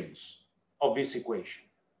solutions of this equation?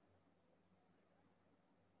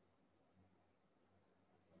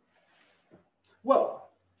 Well,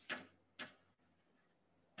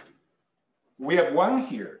 we have one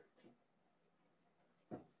here.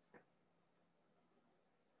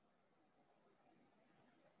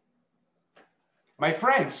 My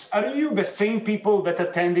friends, are you the same people that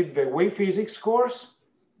attended the wave physics course?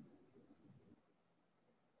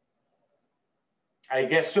 I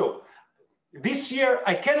guess so. This year,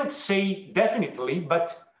 I cannot say definitely,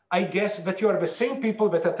 but I guess that you are the same people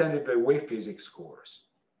that attended the wave physics course.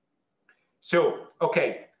 So,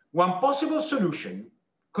 okay, one possible solution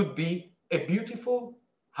could be a beautiful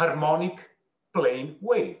harmonic plane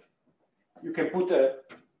wave. You can put an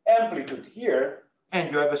amplitude here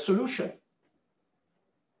and you have a solution.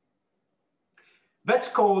 That's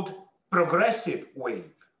called progressive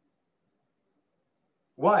wave.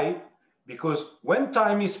 Why? Because when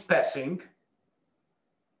time is passing,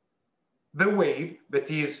 the wave that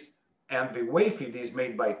is, and the wave field is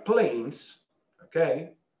made by planes,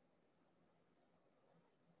 okay?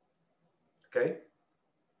 Okay?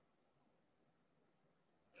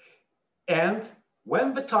 And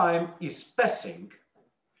when the time is passing,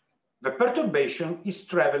 the perturbation is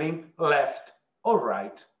traveling left or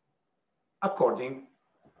right according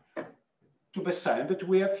to the sign that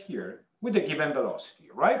we have here with a given velocity,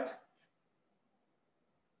 right?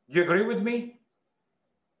 You agree with me?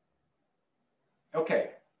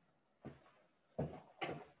 Okay.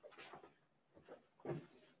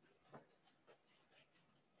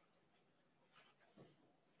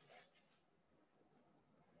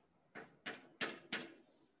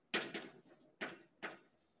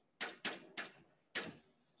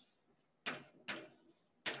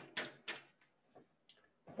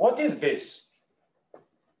 What is this?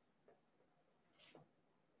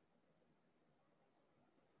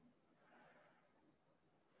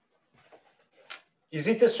 Is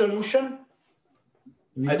it a solution?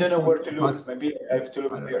 I don't know where to look. Maybe I have to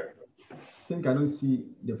look here. I think I don't see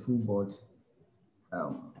the full board.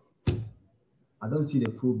 I don't see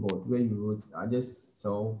the full board where you wrote. I just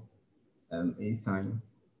saw a sign.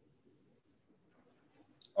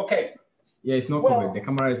 Okay. Yeah, it's not covered. The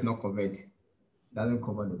camera is not covered. Doesn't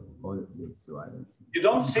cover the all of it, so I don't see. You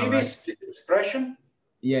don't see this expression?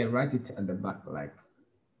 Yeah, write it at the back, like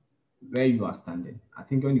where you are standing. I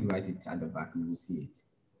think when you write it at the back, you will see it.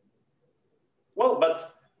 Well,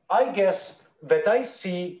 but I guess that I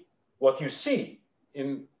see what you see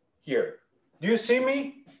in here. Do you see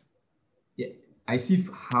me? Yeah, I see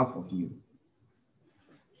half of you.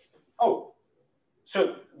 Oh,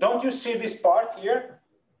 so don't you see this part here?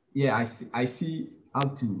 Yeah, I see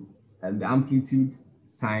up to the amplitude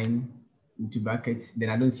sign into brackets, then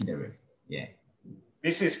I don't see the rest. Yeah.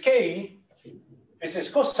 This is K, this is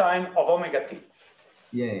cosine of omega t.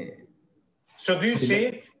 Yeah. So do you see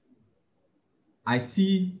it? I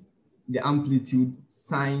see the amplitude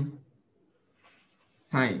sign.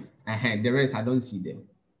 The rest I don't see them.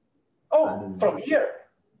 Oh, from here?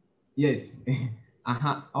 Yes.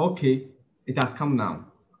 Okay, it has come now.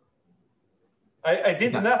 I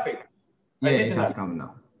did nothing. Yeah, it has come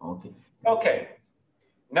now. Okay. Okay.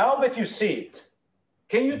 Now that you see it,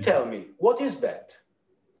 can you tell me what is that?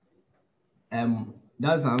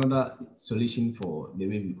 That's another solution for the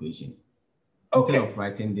wave equation. Okay. Instead of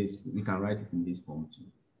writing this, we can write it in this form too.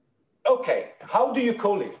 Okay. How do you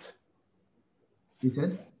call it? You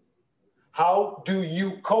said? How do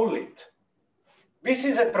you call it? This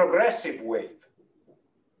is a progressive wave.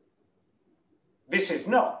 This is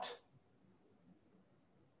not.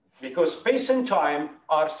 Because space and time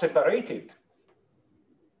are separated.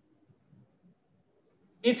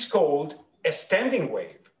 It's called a standing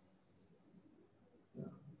wave.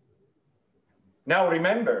 Now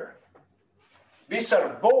remember, these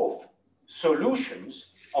are both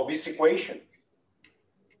solutions of this equation.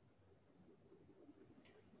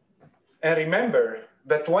 And remember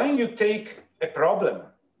that when you take a problem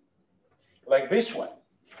like this one,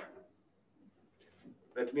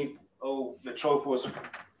 the chalk was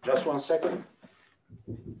just 1 second.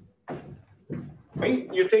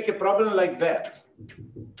 When you take a problem like that,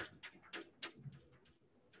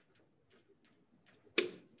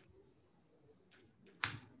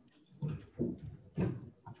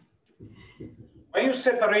 when you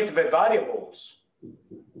separate the variables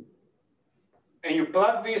and you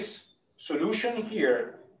plug this solution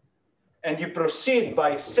here and you proceed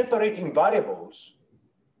by separating variables,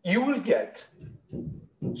 you will get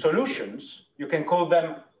solutions. You can call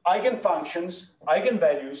them eigenfunctions,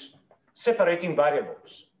 eigenvalues, separating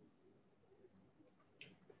variables.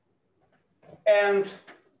 And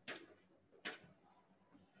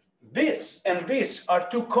this and this are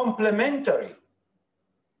two complementary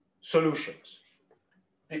solutions,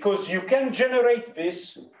 because you can generate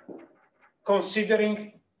this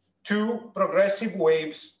considering two progressive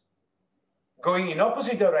waves going in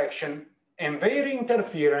opposite direction, and their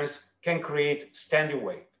interference can create standing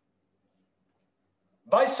wave.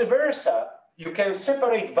 Vice versa, you can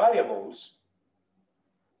separate variables,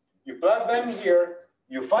 you plug them here,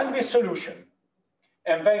 you find the solution,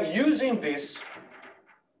 and then using this,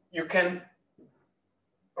 you can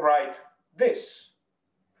write this.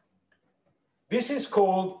 This is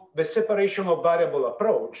called the separation of variable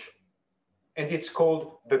approach, and it's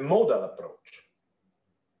called the modal approach.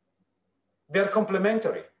 they're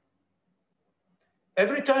complementary.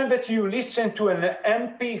 Every time that you listen to an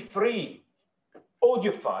MP3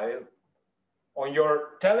 audio file on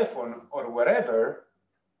your telephone or wherever,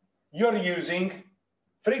 you're using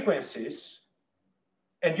frequencies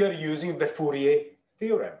and you're using the Fourier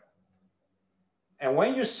theorem. And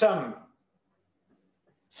when you sum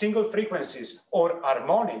single frequencies or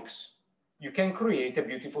harmonics, you can create a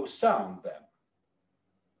beautiful sound then.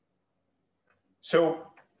 So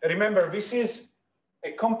remember, this is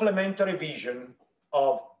a complementary vision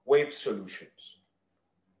of wave solutions.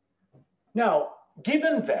 Now,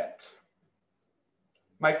 given that,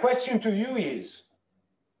 my question to you is,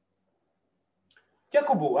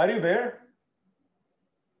 Jacobo, are you there?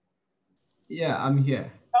 Yeah, I'm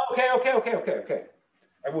here. Okay.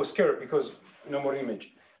 I was scared because no more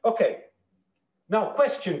image. Okay, now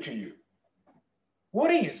question to you.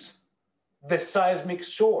 What is the seismic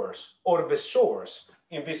source or the source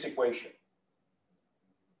in this equation?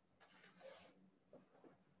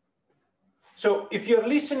 So if you're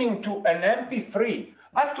listening to an MP3,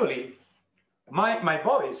 actually, my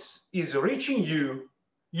voice is reaching you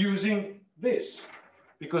using this,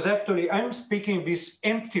 because actually I'm speaking this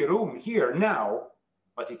empty room here now,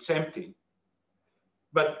 but it's empty.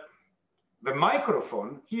 But the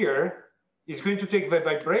microphone here is going to take the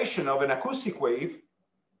vibration of an acoustic wave.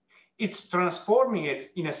 It's transforming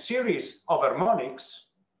it in a series of harmonics.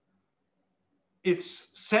 It's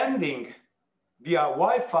sending via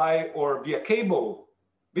Wi-Fi or via cable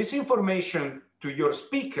this information to your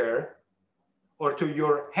speaker or to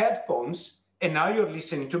your headphones, and now you're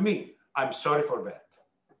listening to me. I'm sorry for that.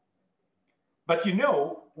 But you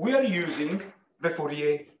know, we are using the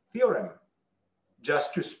Fourier theorem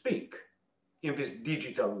just to speak in this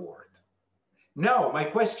digital world. Now, my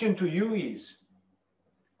question to you is,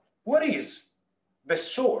 what is the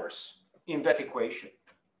source in that equation?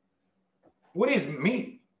 What is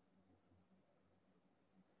me?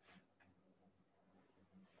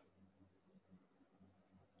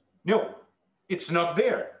 No, it's not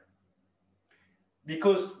there.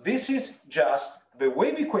 Because this is just the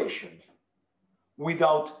wave equation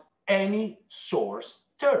without any source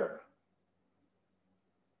term.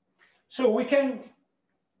 So we can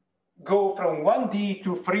go from 1D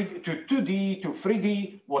to 3D to 2D to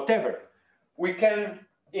 3D, whatever. We can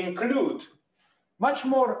include much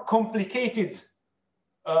more complicated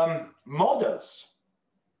models.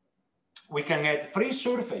 We can add free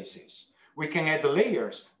surfaces. We can add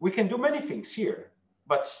layers. We can do many things here,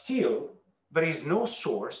 but still there is no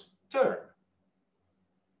source term.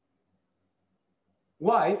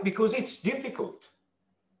 Why? Because it's difficult.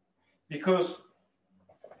 Because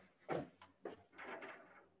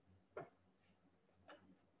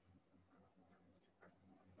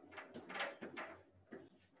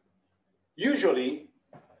usually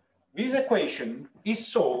this equation is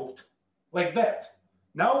solved like that.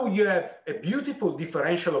 Now you have a beautiful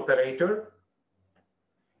differential operator,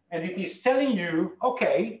 and it is telling you,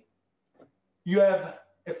 okay, you have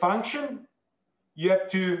a function, you have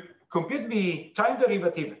to compute the time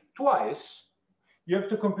derivative twice, you have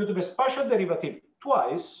to compute the spatial derivative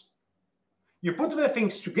twice, you put the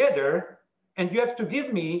things together, and you have to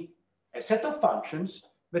give me a set of functions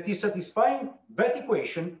that is satisfying that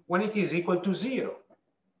equation when it is equal to 0.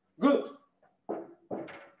 Good.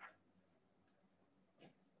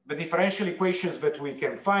 The differential equations that we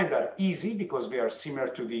can find are easy because they are similar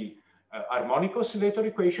to the harmonic oscillator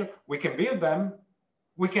equation. We can build them.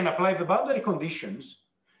 We can apply the boundary conditions.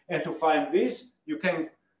 And to find this, you can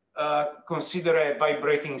consider a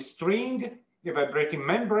vibrating string, a vibrating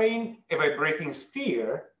membrane, a vibrating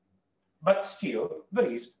sphere, but still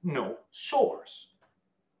there is no source.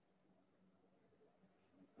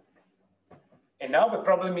 And now the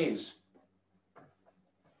problem is,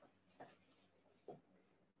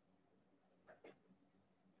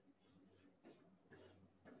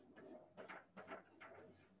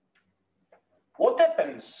 what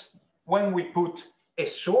happens when we put a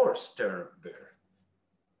source term there?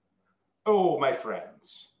 Oh, my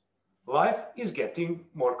friends, life is getting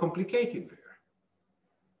more complicated there.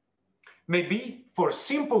 Maybe for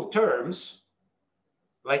simple terms,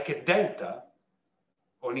 like a delta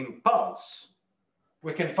or an impulse,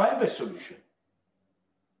 we can find the solution.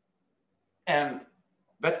 And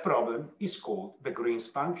that problem is called the Green's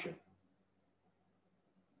function.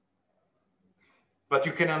 But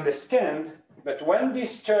you can understand that when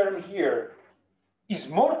this term here is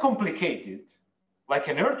more complicated, like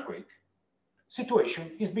an earthquake,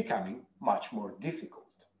 situation is becoming much more difficult.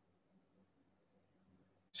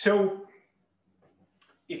 So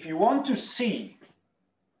if you want to see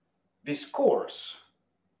this course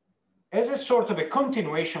as a sort of a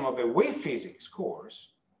continuation of the wave physics course,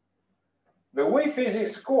 the wave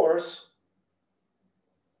physics course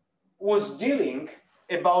was dealing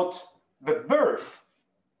about the birth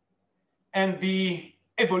and the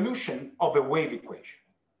evolution of a wave equation.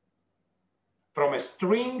 From a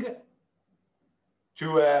string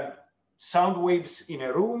to sound waves in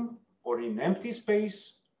a room or in empty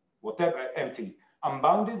space, whatever, empty,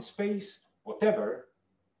 unbounded space, whatever.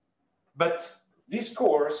 But this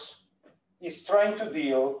course is trying to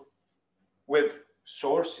deal with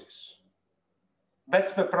sources.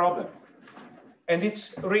 That's the problem. And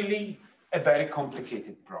it's really a very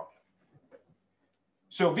complicated problem.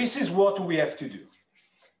 So this is what we have to do.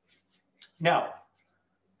 Now,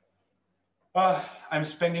 I'm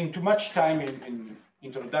spending too much time in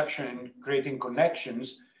introduction and creating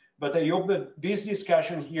connections, but I hope that this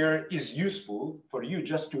discussion here is useful for you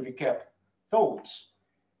just to recap thoughts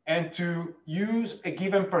and to use a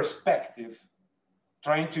given perspective,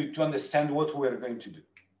 trying to understand what we're going to do.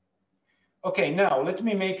 Okay, now let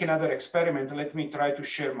me make another experiment. Let me try to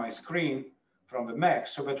share my screen from the Mac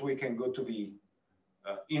so that we can go to the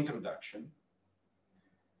introduction.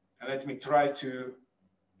 And let me try to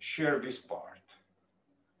share this part.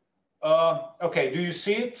 Okay, do you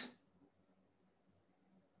see it?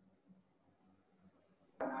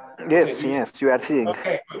 Yes, Okay, yes, you are seeing.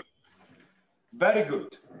 Okay, good. Very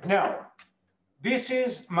good. Now, this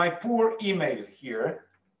is my poor email here.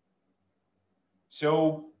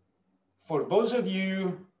 So for those of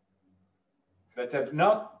you that has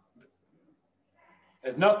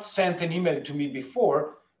not sent an email to me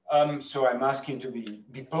before, so I'm asking to the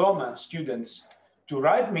diploma students to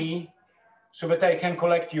write me so that I can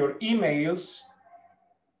collect your emails,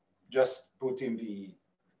 just put in the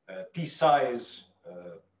T-size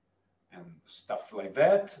and stuff like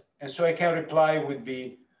that. And so I can reply with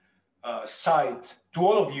the site to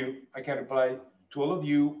all of you. I can reply to all of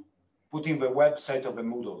you, putting the website of the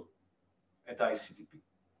Moodle at ICTP.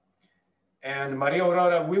 And Maria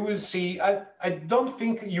Aurora, we will see. I don't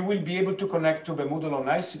think you will be able to connect to the Moodle on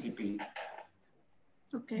ICTP.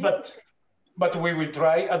 Okay. But we will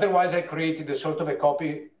try. Otherwise, I created a sort of a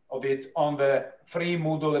copy of it on the free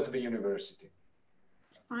Moodle at the university.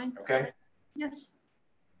 It's fine. Okay. Yes.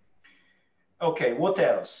 Okay, what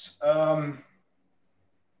else?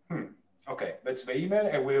 Okay, that's the email.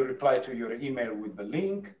 I will reply to your email with the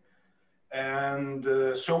link. And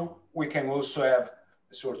so we can also have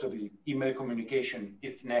a sort of email communication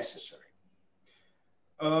if necessary.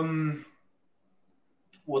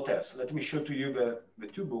 What else? Let me show to you the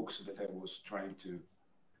two books that I was trying to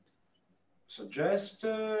suggest.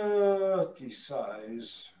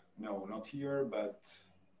 T-size, no, not here, but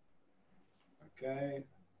okay.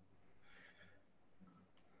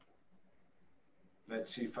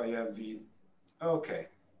 Let's see if I have the, okay.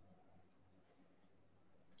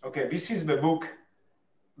 Okay, this is the book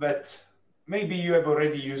that maybe you have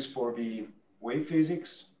already used for the wave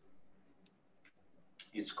physics.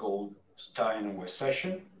 It's called Stein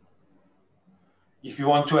Session. If you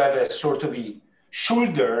want to have a sort of a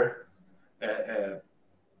shoulder a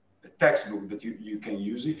textbook that you can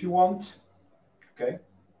use if you want, okay?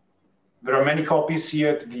 There are many copies here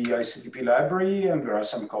at the ICTP library, and there are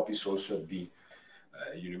some copies also at the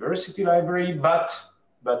university library, but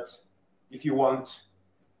if you want,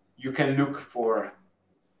 you can look for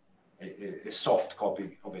a soft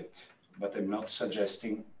copy of it, but I'm not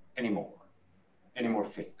suggesting any more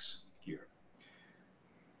things here.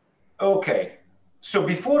 Okay, so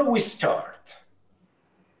before we start,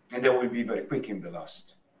 and I will be very quick in the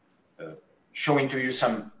last, showing to you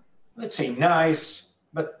some, let's say, nice,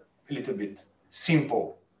 but a little bit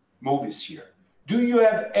simple movies here. Do you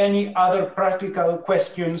have any other practical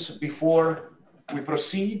questions before we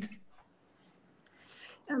proceed?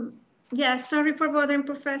 Yeah, sorry for bothering,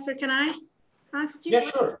 Professor. Can I ask you? Yeah,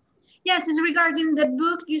 sure. Yes, it's regarding the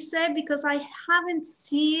book you said, because I haven't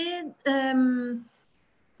seen the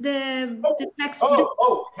text.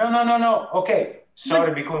 No. Okay,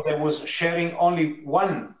 sorry, because I was sharing only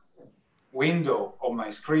one window of my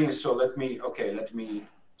screen. So let me,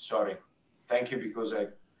 sorry. Thank you, because I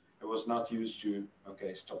was not used to,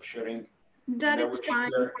 okay, stop sharing. That is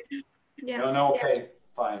fine. Yeah. No, okay,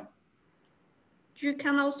 fine. You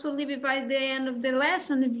can also leave it by the end of the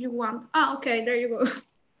lesson if you want. Oh, okay, there you go.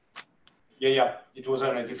 Yeah, it was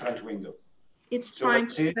on a different window. It's so fine.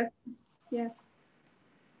 Yes.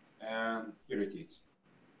 And here it is.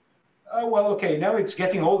 Well, okay, now it's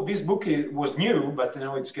getting old. This book was new, but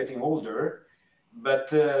now it's getting older, but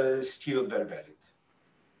still very valid.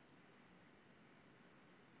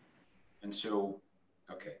 And so,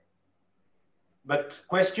 okay. But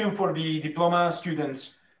question for the diploma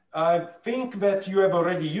students, I think that you have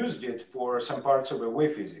already used it for some parts of the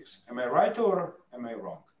wave physics. Am I right or am I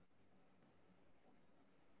wrong?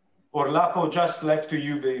 Or Lapo just left to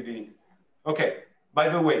you, baby? Okay, by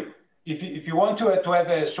the way, if you want to have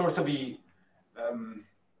a sort of a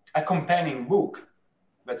companion book,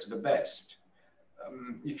 that's the best.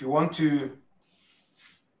 If you want to,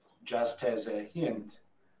 just as a hint,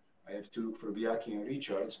 I have to look for Biaki and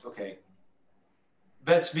Richards. Okay,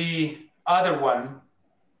 that's the other one,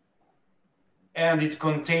 and it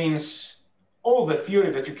contains all the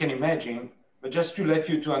theory that you can imagine, but just to let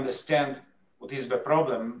you to understand what is the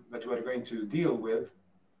problem that we're going to deal with.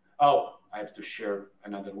 Oh, I have to share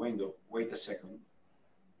another window. Wait a second.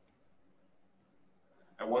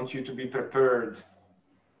 I want you to be prepared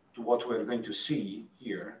to what we're going to see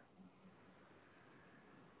here.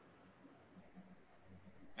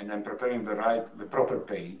 And I'm preparing the proper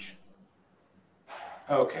page.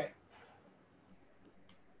 Okay.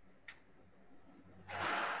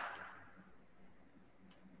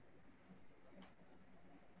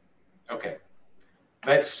 Okay.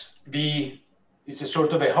 It's a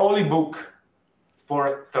sort of a holy book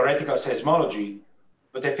for theoretical seismology,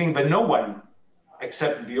 but I think that no one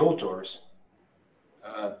except the authors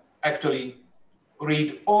actually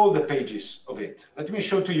read all the pages of it. Let me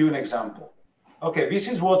show to you an example. Okay, this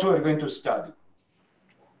is what we're going to study.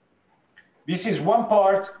 This is one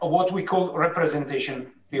part of what we call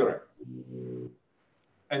representation theorem.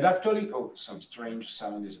 And actually, oh, some strange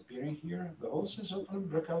sound is appearing here. The host is open,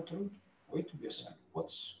 breakout room. Wait to be a second.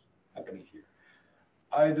 What's happening here?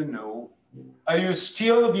 I don't know. Are you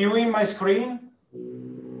still viewing my screen?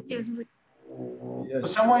 Yes.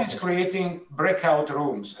 Yes. Someone is creating breakout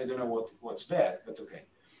rooms. I don't know what's that, but okay.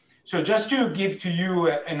 So just to give to you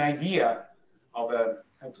an idea of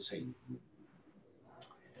how to say,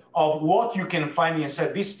 of what you can find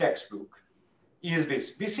inside this textbook is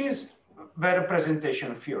this. This is the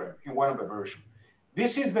representation theorem in one of the versions.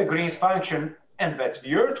 This is the Green's function, and that's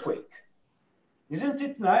the earthquake. Isn't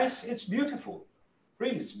it nice? It's beautiful.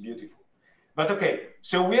 Really, it's beautiful. But okay,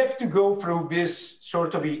 so we have to go through this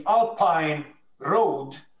sort of the alpine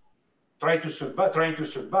road, trying to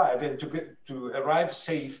survive and to arrive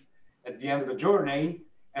safe at the end of the journey.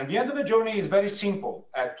 And the end of the journey is very simple,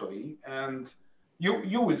 actually. And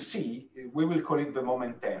you will see, we will call it the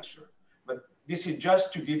moment tensor. But this is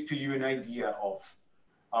just to give to you an idea of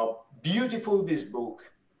how beautiful this book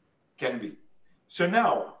can be. So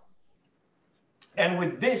now, and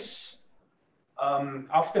with this,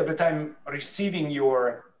 after the time receiving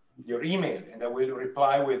your email, and I will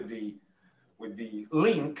reply with the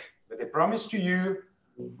link that I promised to you,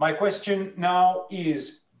 my question now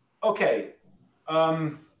is, okay,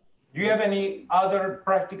 do you have any other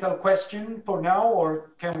practical question for now,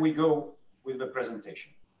 or can we go with the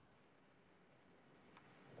presentation?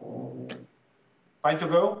 Fine to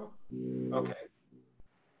go? Okay.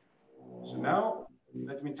 So now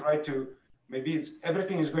let me try to, maybe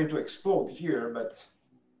everything is going to explode here, but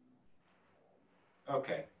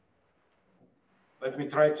okay. Let me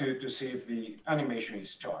try to see if the animation is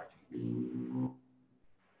starting.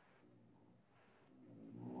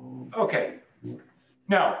 Okay.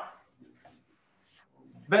 Now,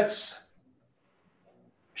 that's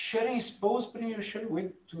sharing is paused, bring your share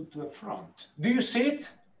with to the front. Do you see it?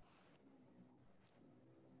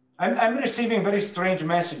 I'm receiving very strange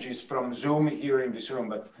messages from Zoom here in this room,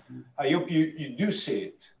 but I hope you do see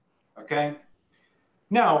it, okay?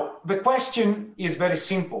 Now, the question is very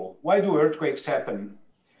simple. Why do earthquakes happen?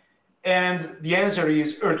 And the answer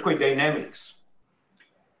is earthquake dynamics.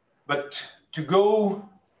 But to go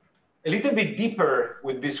a little bit deeper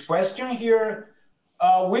with this question here,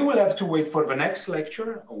 we will have to wait for the next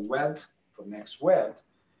lecture, for next WED,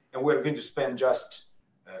 and we're going to spend just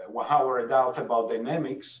 1 hour and a half about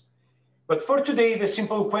dynamics. But for today, the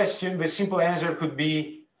simple question, the simple answer could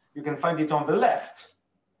be, you can find it on the left.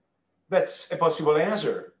 That's a possible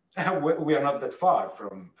answer. We are not that far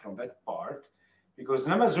from that part, because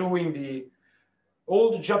Namazu in the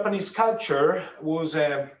old Japanese culture was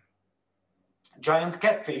a giant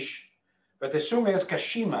catfish, but as soon as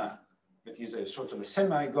Kashima, that is a sort of a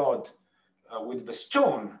semi-god with the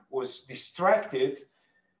stone, was distracted,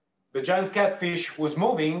 the giant catfish was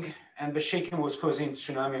moving and the shaking was causing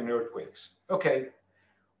tsunami and earthquakes. Okay,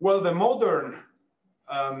 well, the modern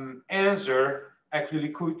answer actually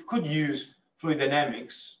could use fluid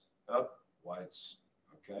dynamics. Why it's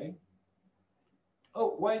okay?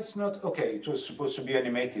 Oh, why it's not? Okay, it was supposed to be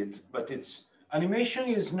animated, but its animation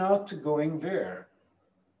is not going there.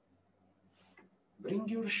 Bring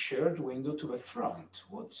your shared window to the front.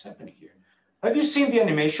 What's happening here? Have you seen the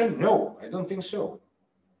animation? No, I don't think so.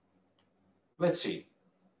 Let's see.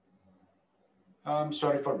 I'm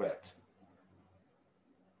sorry for that.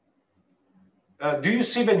 Do you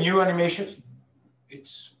see the new animations?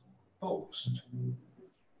 It's paused.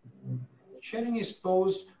 Sharing is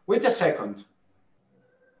paused. Wait a second.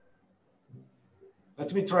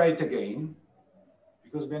 Let me try it again,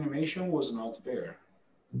 because the animation was not there.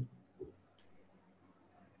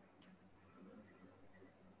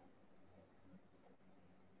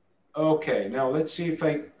 Okay, now let's see if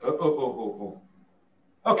I,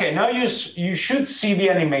 Okay, now you should see the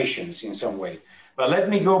animations in some way. But let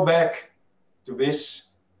me go back to this.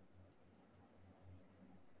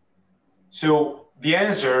 So the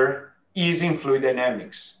answer is in fluid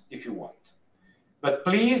dynamics, if you want. But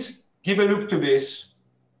please give a look to this,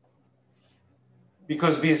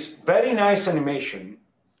 because this very nice animation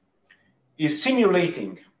is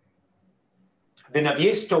simulating the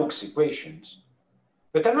Navier-Stokes equations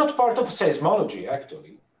that are not part of seismology,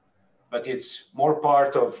 actually, but it's more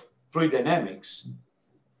part of fluid dynamics.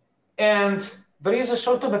 And there is a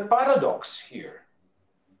sort of a paradox here.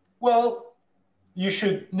 Well, you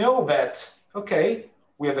should know that, okay,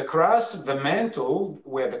 we have the crust, the mantle,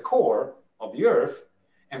 we have the core of the Earth,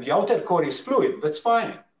 and the outer core is fluid, that's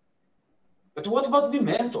fine. But what about the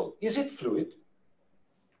mantle? Is it fluid?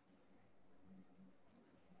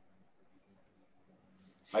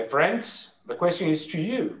 My friends, the question is to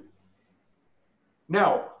you.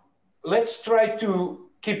 Now, let's try to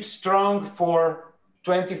keep strong for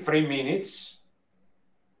 23 minutes.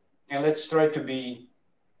 And let's try to be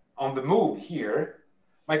on the move here.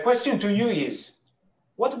 My question to you is,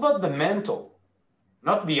 what about the mantle,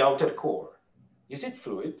 not the outer core? Is it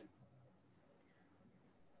fluid?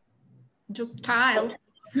 Ductile,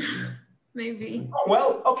 maybe.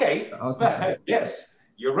 Well, okay, yes,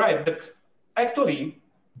 you're right. But actually,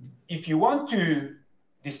 if you want to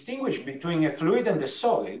distinguish between a fluid and a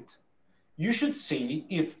solid, you should see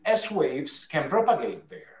if S waves can propagate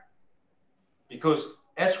there. Because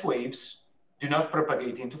S waves do not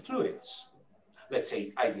propagate into fluids, let's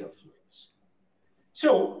say ideal fluids.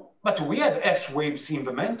 So, but we have S waves in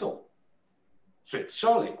the mantle, so it's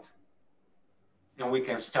solid. And we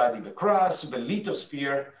can study the crust, the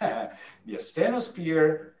lithosphere, the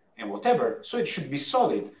asthenosphere, and whatever, so it should be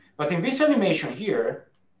solid. But in this animation here,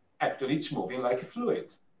 actually it's moving like a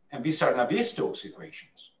fluid. And these are Navier-Stokes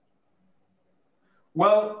equations.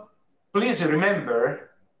 Well, please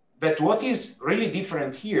remember that what is really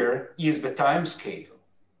different here is the time scale,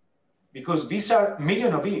 because these are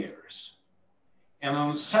millions of years. And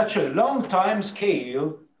on such a long time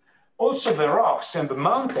scale, also the rocks and the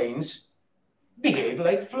mountains behave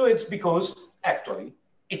like fluids, because actually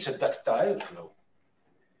it's a ductile flow.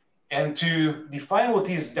 And to define what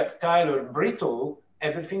is ductile or brittle,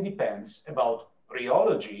 everything depends about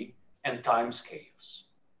rheology and time scales.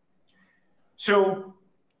 So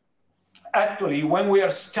actually, when we are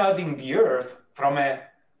studying the Earth from a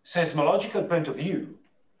seismological point of view,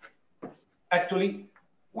 actually,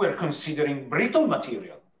 we're considering brittle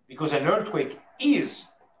material, because an earthquake is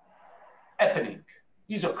happening,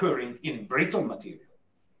 is occurring in brittle material.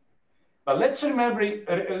 But let's remember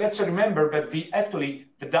that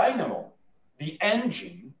the dynamo, the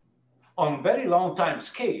engine, on very long time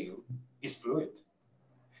scale is fluid.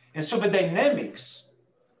 And so the dynamics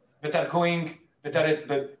that are at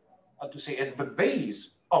the, at the base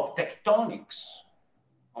of tectonics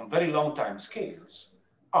on very long time scales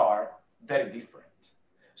are very different.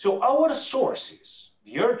 So our sources,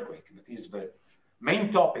 the earthquake, that is the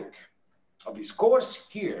main topic of this course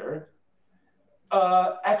here,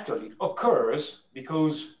 actually occurs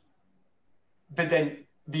because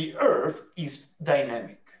the Earth is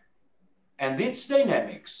dynamic. And its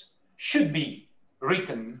dynamics should be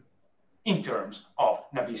written in terms of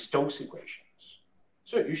Navier-Stokes equations.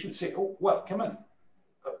 So you should say, oh, well, come on.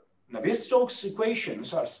 Navier-Stokes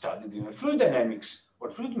equations are studied in a fluid dynamics or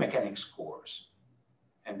fluid mechanics course.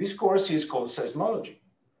 And this course is called seismology.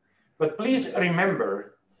 But please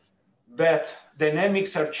remember that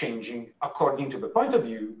dynamics are changing according to the point of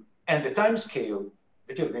view and the time scale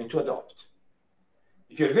that you're going to adopt.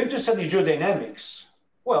 If you're going to study geodynamics,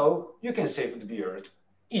 well, you can say that the Earth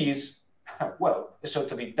is, well, a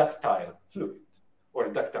sort of a ductile fluid or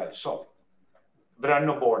a ductile solid. There are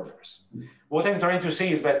no borders. What I'm trying to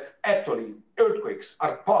say is that actually earthquakes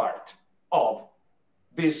are part of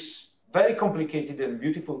this very complicated and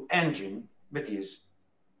beautiful engine that is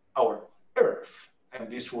our Earth. And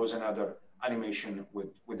this was another animation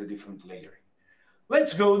with a different layering.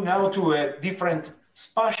 Let's go now to a different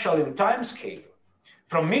spatial and time scale.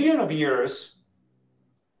 From millions of years,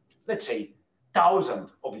 let's say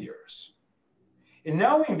thousands of years. And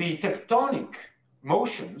now in the tectonic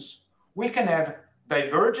motions, we can have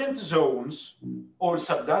divergent zones or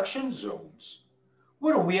subduction zones,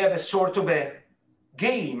 where we have a sort of a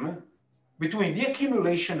game between the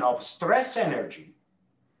accumulation of stress energy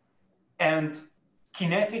and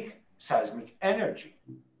kinetic seismic energy,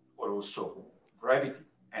 or also gravity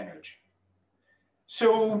energy.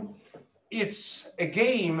 So it's a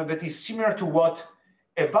game that is similar to what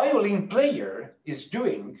a violin player is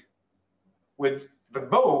doing with the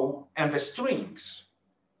bow and the strings.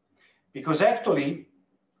 Because actually,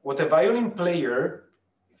 what a violin player,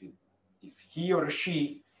 if he or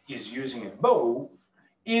she is using a bow,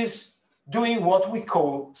 is doing what we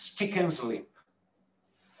call stick and slip.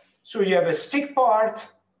 So you have a stick part,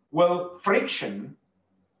 well, friction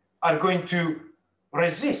are going to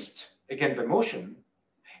resist against the motion,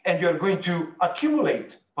 and you're going to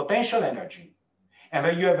accumulate potential energy. And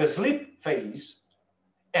then you have a slip phase,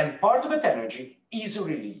 and part of that energy is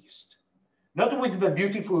released. Not with the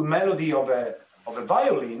beautiful melody of a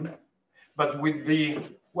violin, but with the,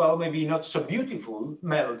 well, maybe not so beautiful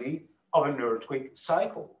melody of an earthquake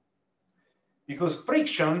cycle. Because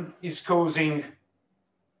friction is causing,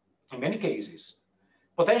 in many cases,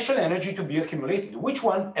 potential energy to be accumulated. Which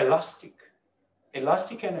one? Elastic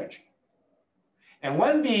energy. And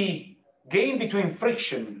when the gain between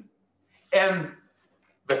friction and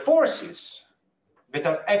the forces that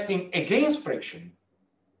are acting against friction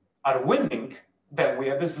are winning, then we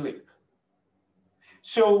have a slip.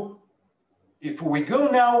 So if we go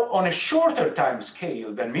now on a shorter time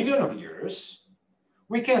scale than million of years,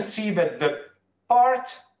 we can see that the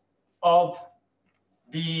part of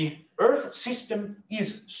the Earth system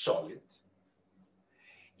is solid,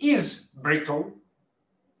 is brittle,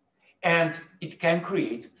 and it can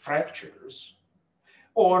create fractures,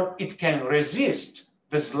 or it can resist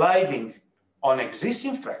the sliding on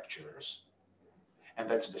existing fractures, and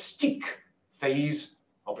that's the stick phase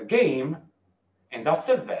of a game, and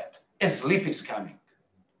after that, a slip is coming.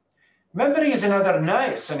 Then there is another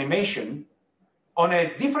nice animation on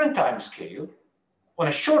a different time scale, on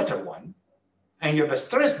a shorter one, and you have a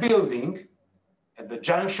stress building at the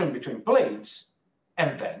junction between plates,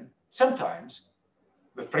 and then sometimes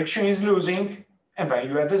the friction is losing, and then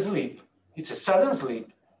you have a slip. It's a sudden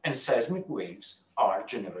slip, and seismic waves are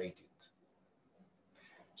generated.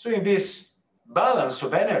 So in this balance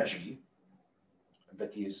of energy,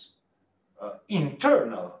 that is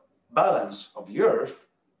internal balance of the Earth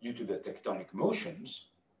due to the tectonic motions,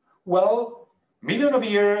 well, millions of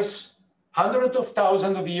years, hundreds of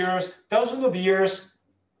thousands of years,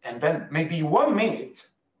 and then maybe 1 minute,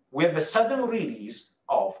 we have a sudden release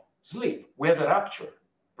of slip. We have a rupture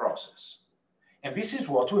process. And this is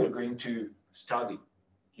what we're going to study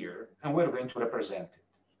here, and we're going to represent it.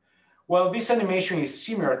 Well, this animation is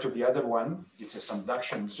similar to the other one. It's a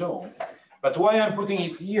subduction zone. But why I'm putting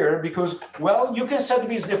it here? Because, well, you can study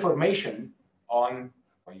this deformation on,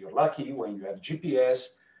 when you're lucky, when you have GPS,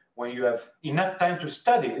 when you have enough time to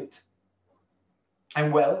study it.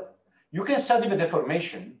 And, well, you can study the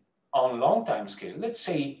deformation on long time scale, let's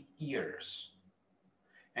say years.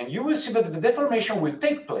 And you will see that the deformation will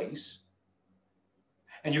take place.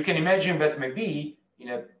 And you can imagine that maybe in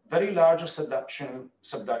a very large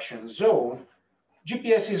subduction zone,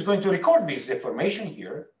 GPS is going to record this deformation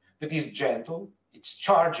here that is gentle, it's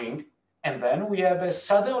charging, and then we have a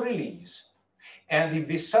sudden release. And if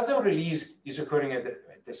this sudden release is occurring at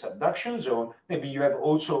the subduction zone, maybe you have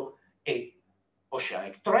also a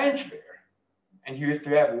oceanic trench there. And if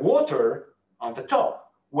you have water on the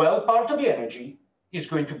top, well, part of the energy is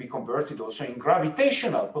going to be converted also in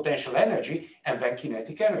gravitational potential energy and then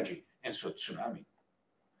kinetic energy, and so tsunami.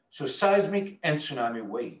 So seismic and tsunami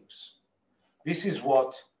waves. This is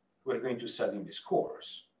what we're going to study in this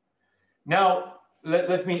course. Now,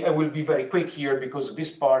 I will be very quick here because this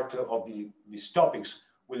part of these topics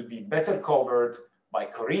will be better covered by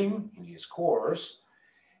Karim in his course.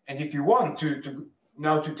 And if you want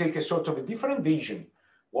to take a sort of a different vision,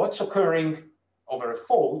 what's occurring over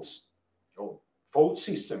faults, or fault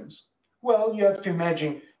systems, well, you have to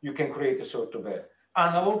imagine you can create a sort of a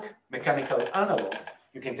analog, mechanical analog.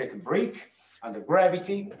 You can take a brick under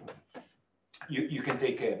gravity. You can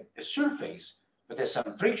take a surface that has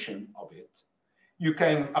some friction of it. You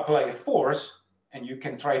can apply a force and you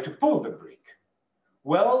can try to pull the brick.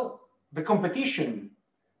 Well, the competition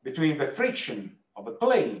between the friction of a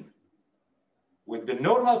plane with the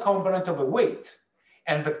normal component of a weight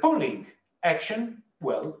and the pulling action,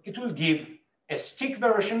 well, it will give a stick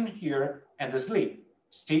version here and a slip,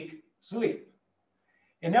 stick, slip.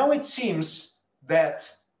 And now it seems that,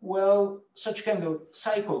 well, such kind of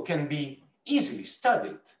cycle can be easily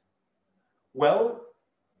studied. Well,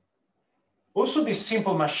 also this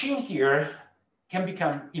simple machine here can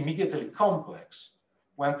become immediately complex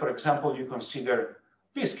when, for example, you consider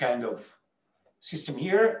this kind of system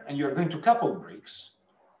here, and you're going to couple bricks.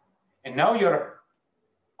 And now you're,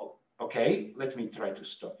 okay, let me try to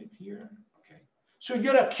stop it here. Okay. So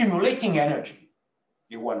you're accumulating energy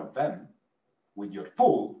in one of them with your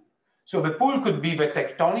pool. So the pool could be the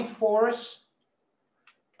tectonic force.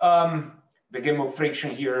 The game of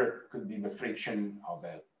friction here could be the friction of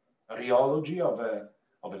a rheology of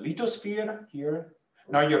a lithosphere here.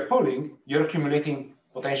 Now you're pulling, you're accumulating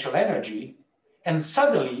potential energy, and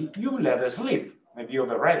suddenly you will have a slip, maybe of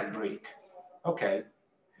a red brick. Okay.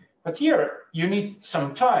 But here you need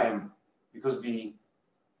some time because the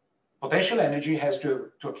potential energy has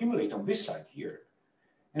to accumulate on this side here.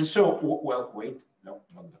 And so, well, wait, no,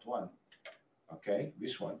 not that one. Okay,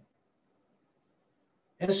 this one.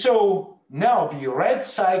 And so now the red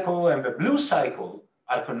cycle and the blue cycle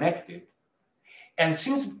are connected. And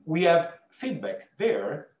since we have feedback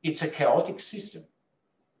there, it's a chaotic system.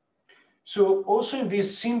 So also in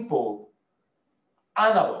this simple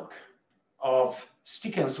analog of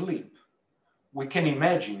stick and slip, we can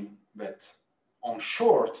imagine that on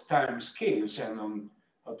short time scales and on,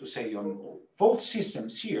 how to say, on fault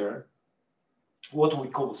systems here, what we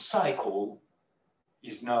call cycle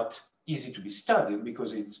is not easy to be studied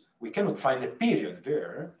because we cannot find a period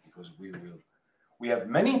there because we have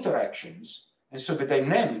many interactions, and so the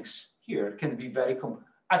dynamics here can be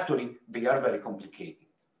actually they are very complicated.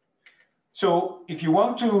 So if you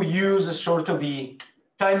want to use a sort of a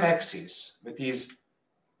time axis that is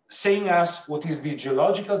saying us what is the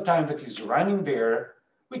geological time that is running there,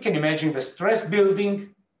 we can imagine the stress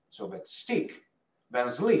building, so that stick, then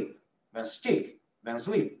slip, then stick, then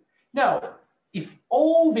slip. Now, if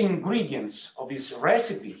all the ingredients of this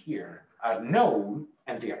recipe here are known,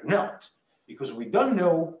 and they are not, because we don't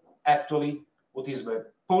know actually what is the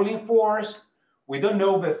pulling force, we don't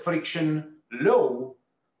know the friction law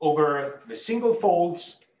over the single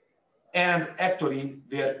folds, and actually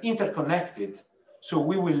they are interconnected, so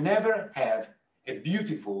we will never have a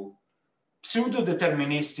beautiful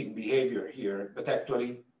pseudo-deterministic behavior here, but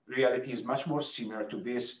actually reality is much more similar to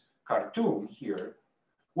this cartoon here,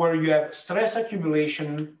 where you have stress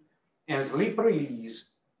accumulation and slip release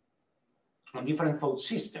on different fault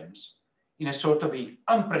systems in a sort of an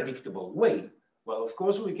unpredictable way. Well, of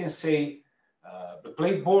course, we can say the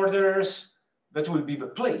plate borders, that will be the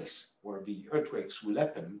place where the earthquakes will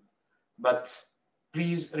happen. But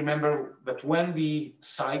please remember that when the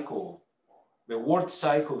cycle, the world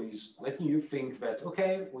cycle is letting you think that,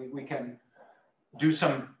 okay, we can do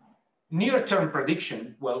some near-term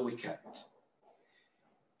prediction, well, we can't.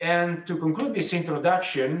 And to conclude this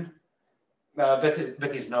introduction,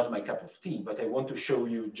 that is not my cup of tea, but I want to show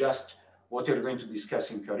you just what you're going to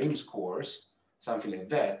discuss in Karim's course, something like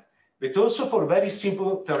that. But also for very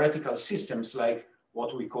simple theoretical systems like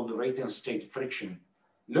what we call the rate and state friction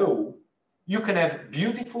law, you can have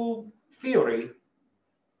beautiful theory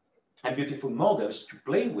and beautiful models to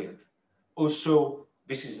play with. Also,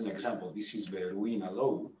 this is an example. This is the Ruina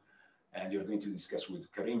law, and you're going to discuss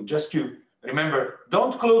with Karim. Just to remember,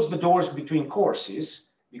 don't close the doors between courses,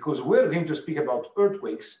 because we're going to speak about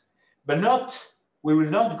earthquakes, but we will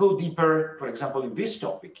not go deeper, for example, in this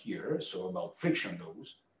topic here, so about friction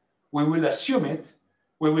laws. We will assume it.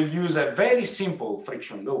 We will use a very simple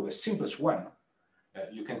friction law, the simplest one.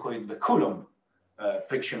 You can call it the Coulomb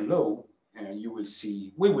friction law, and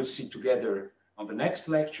we will see together on the next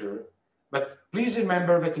lecture. But please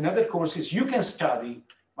remember that in other courses, you can study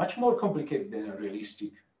much more complicated than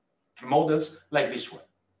realistic models like this one.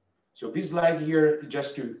 So this slide here,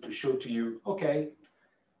 just to show to you, okay,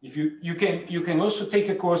 if you can also take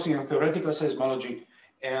a course in theoretical seismology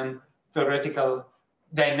and theoretical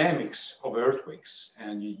dynamics of earthquakes,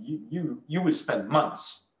 and you will spend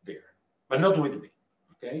months there, but not with me,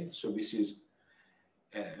 okay? So this is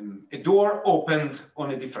a door opened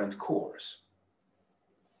on a different course.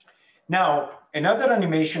 Now, another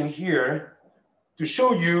animation here to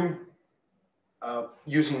show you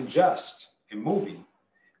using just a movie,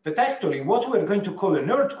 that actually what we're going to call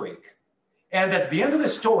an earthquake, and at the end of the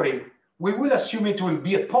story, we will assume it will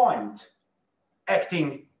be a point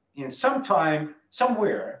acting in some time,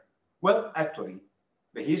 somewhere. Well, actually,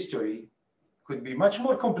 the history could be much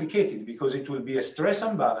more complicated because it will be a stress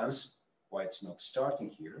imbalance. Why it's not starting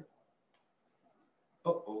here?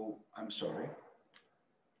 Uh-oh, I'm sorry.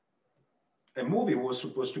 A movie was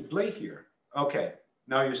supposed to play here. Okay,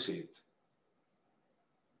 now you see it.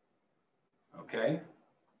 Okay.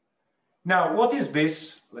 Now, what is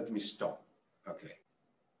this? Let me stop. Okay.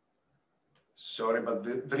 Sorry,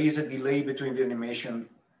 but there is a delay between the animation.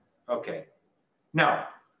 Okay. Now,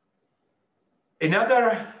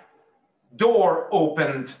 Another door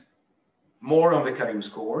opened more on the Karim's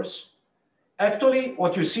course. Actually,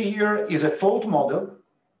 what you see here is a fault model,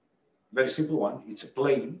 very simple one, it's a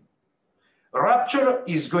plane. Rupture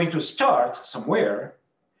is going to start somewhere,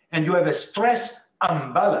 and you have a stress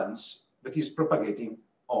unbalance that is propagating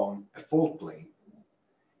on a fault plane.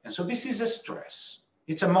 And so this is a stress.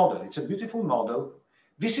 It's a model, it's a beautiful model.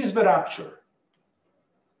 This is the rupture.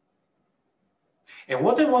 And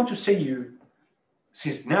what I want to say to you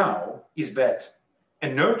since now is that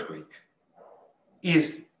an earthquake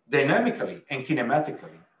is dynamically and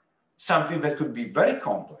kinematically something that could be very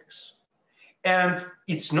complex. And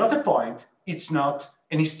it's not a point, it's not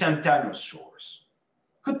an instantaneous source.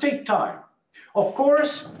 Could take time. Of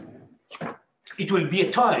course, it will be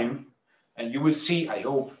a time, and you will see, I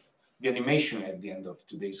hope, the animation at the end of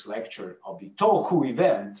today's lecture of the Tohoku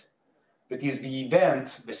event, that is the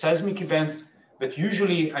event, the seismic event that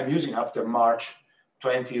usually I'm using after March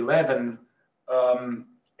 2011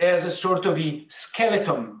 as a sort of a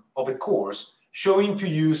skeleton of a course, showing to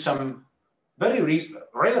you some very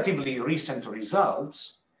relatively recent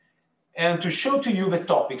results, and to show to you the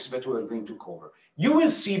topics that we're going to cover. You will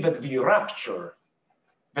see that the rupture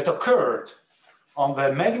that occurred on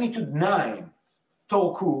the magnitude 9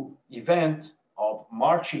 Tohoku event of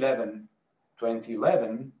March 11,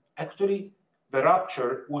 2011, actually the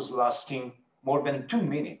rupture was lasting more than 2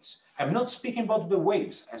 minutes. I'm not speaking about the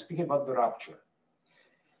waves, I'm speaking about the rupture.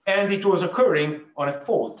 And it was occurring on a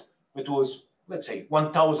fault that was, let's say,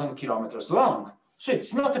 1,000 kilometers long. So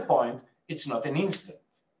it's not a point, it's not an instant.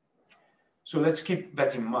 So let's keep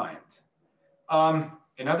that in mind.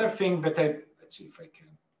 Another thing that let's see if I can,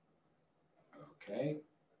 okay,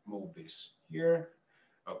 move this here,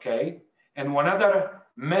 okay. And one other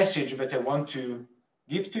message that I want to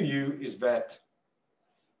give to you is that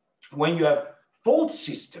when you have fault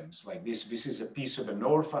systems like this, this is a piece of a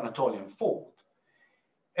North Anatolian fault.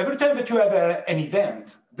 Every time that you have an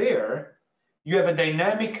event there, you have a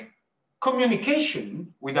dynamic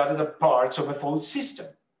communication with other parts of a fault system.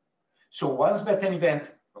 So once that an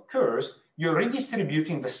event occurs, you're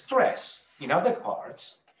redistributing the stress in other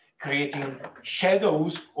parts, creating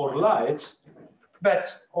shadows or lights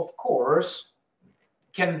that, of course,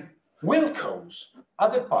 will cause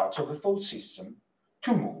other parts of the fault system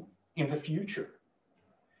to move in the future.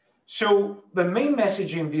 So the main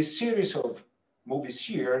message in this series of movies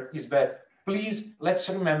here is that please let's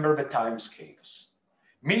remember the time scales.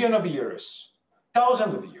 Millions of years,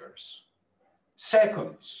 thousands of years,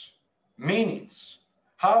 seconds, minutes,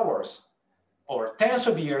 hours, or tens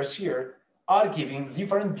of years here are giving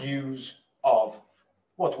different views of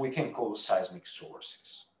what we can call seismic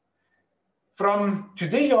sources. From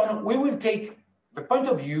today on, we will take the point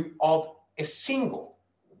of view of a single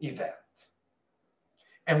event.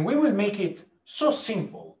 And we will make it so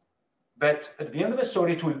simple that at the end of the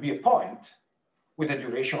story, it will be a point with a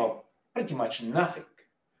duration of pretty much nothing.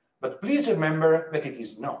 But please remember that it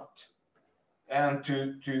is not. And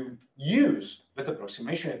to use that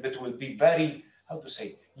approximation that will be very, how to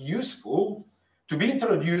say, useful to be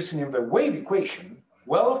introduced in the wave equation,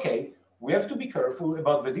 well, okay, we have to be careful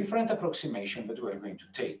about the different approximation that we are going to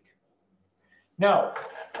take. Now,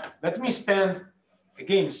 let me spend,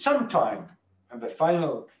 again, some time on the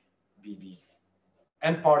final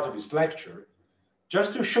end part of this lecture,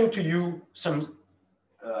 just to show to you some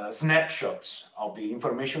snapshots of the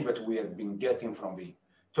information that we have been getting from the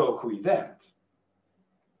Tohoku event.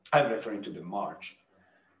 I'm referring to the March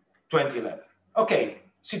 2011. Okay,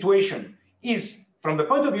 situation is, from the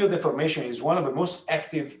point of view of deformation, is one of the most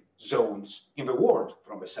active zones in the world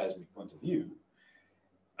from a seismic point of view.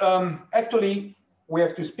 Actually, we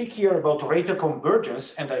have to speak here about rate of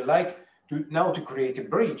convergence, and I like now to create a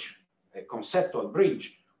bridge, a conceptual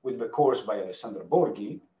bridge with the course by Alessandro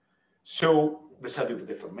Borghi. So the study of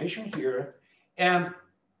deformation here, and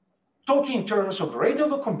talking in terms of rate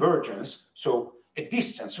of convergence, so a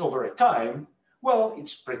distance over a time, well,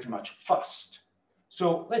 it's pretty much fast.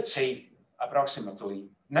 So let's say approximately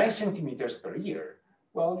 9 centimeters per year.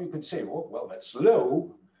 Well, you could say, well, that's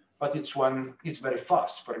slow, but it's very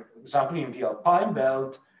fast. For example, in the Alpine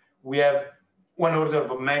belt, we have 1 order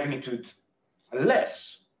of magnitude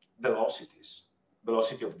less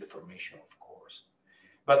velocity of deformation, of course.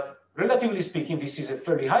 But relatively speaking, this is a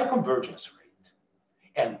fairly high convergence rate.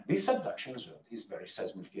 And this subduction zone is very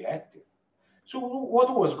seismically active. So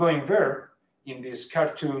what was going there in this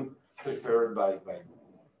cartoon prepared by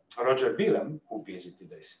Roger Billam, who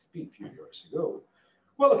visited ICTP a few years ago?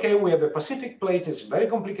 Well, okay, we have a Pacific plate, it's a very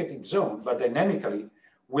complicated zone, but dynamically,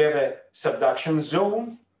 we have a subduction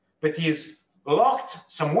zone that is locked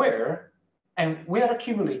somewhere and we are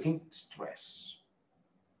accumulating stress.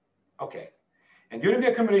 Okay, and during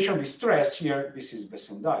the accumulation of the stress here, this is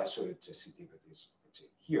Besendai, so it's a city that is, let's say,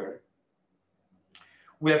 here.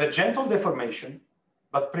 We have a gentle deformation,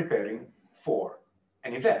 but preparing for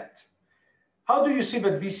an event. How do you see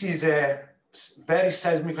that this is a very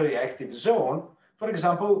seismically active zone? For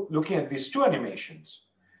example, looking at these two animations,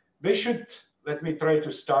 they should, let me try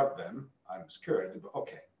to start them. I'm scared, but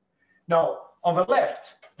okay. Now, on the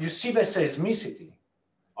left, you see the seismicity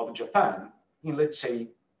of Japan in, let's say,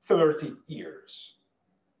 30 years.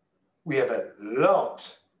 We have a lot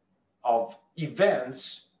of events,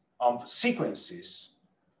 of sequences,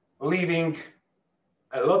 leaving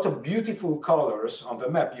a lot of beautiful colors on the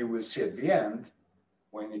map you will see at the end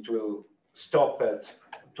when it will stop at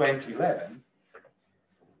 2011.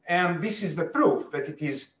 And this is the proof that it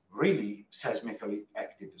is really seismically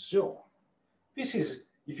active zone. This is,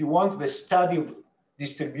 if you want, the study of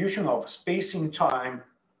distribution of space in time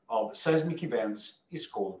of seismic events is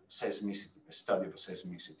called seismicity, the study of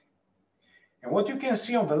seismicity. And what you can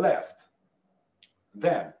see on the left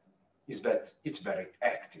then is that it's very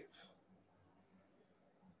active.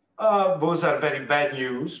 Those are very bad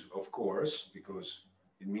news, of course, because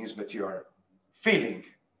it means that you are feeling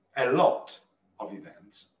a lot of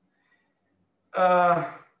events.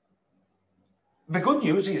 The good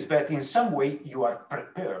news is that in some way you are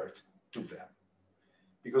prepared to them,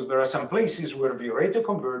 because there are some places where the rate of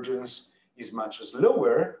convergence is much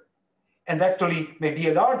slower, and actually maybe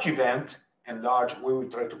a large event, and large, we will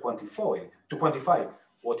try to quantify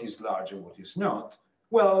what is large and what is not.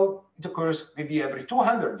 Well, it occurs maybe every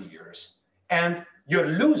 200 years, and you're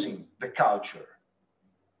losing the culture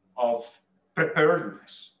of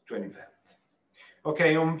preparedness to an event.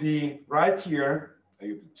 Okay, on the right here,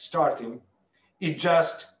 starting, it's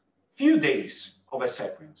just few days of a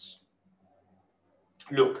sequence.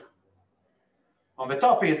 Look, on the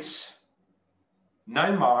top it's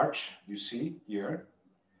 9 March, you see here.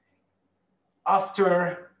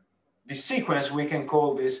 After the sequence, we can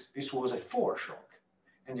call this was a foreshock.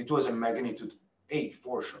 And it was a magnitude 8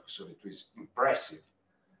 foreshock, so it was impressive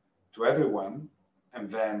to everyone. And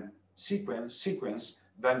then sequence,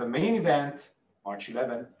 then the main event, March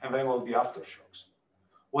 11, and then all the aftershocks.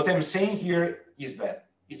 What I'm saying here is that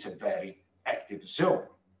it's a very active zone.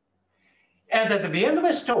 And at the end of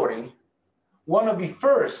the story, one of the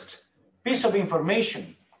first piece of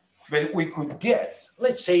information that we could get,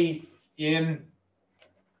 let's say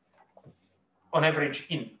on average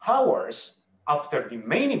in hours, after the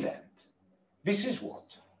main event, this is what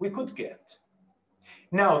we could get.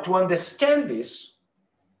 Now, to understand this,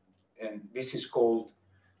 and this is called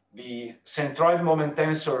the centroid moment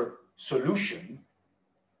tensor solution,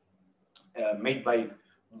 made by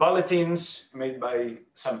bulletins, made by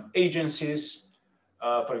some agencies.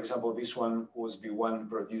 For example, this one was the one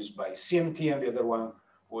produced by CMT, and the other one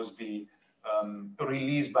was the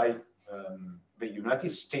released by the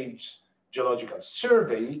United States Geological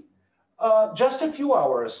Survey. Just a few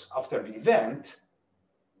hours after the event,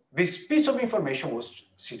 this piece of information was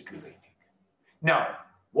circulating. Now,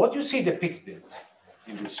 what you see depicted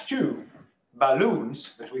in these two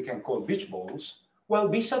balloons that we can call beach balls, well,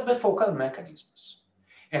 these are the focal mechanisms.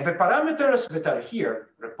 And the parameters that are here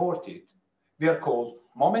reported, they are called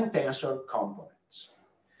moment tensor components.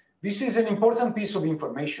 This is an important piece of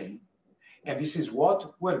information, and this is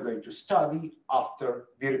what we're going to study after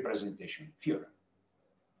the representation theorem.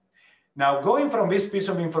 Now, going from this piece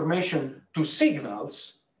of information to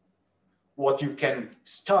signals, what you can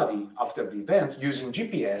study after the event using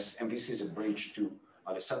GPS, and this is a bridge to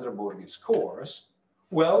Alessandro Borghi's course,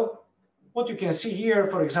 well, what you can see here,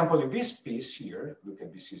 for example, in this piece here, look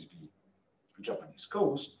at this is the Japanese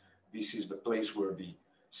coast, this is the place where the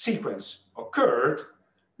sequence occurred.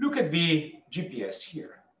 Look at the GPS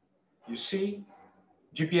here. You see,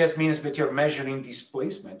 GPS means that you're measuring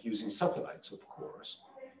displacement using satellites, of course.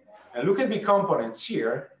 And look at the components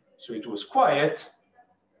here. So it was quiet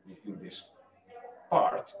in this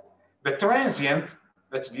part. The transient,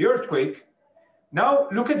 that's the earthquake. Now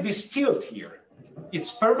look at this tilt here. It's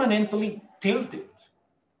permanently tilted.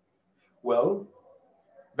 Well,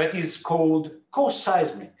 that is called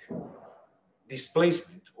co-seismic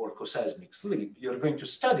displacement or co-seismic slip. You're going to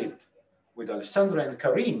study it with Alessandro and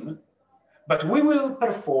Karim, but we will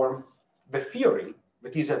perform the theory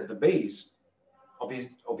that is at the base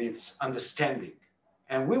of its understanding,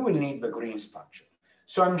 and we will need the Green's function.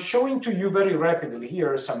 So I'm showing to you very rapidly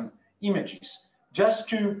here some images, just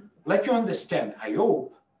to let you understand, I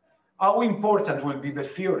hope, how important will be the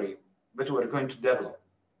theory that we're going to develop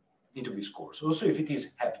into this course, also if it is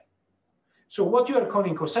heavy. So what you are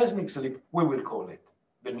calling co-seismic slip, we will call it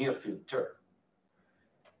the near field term.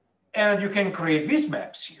 And you can create these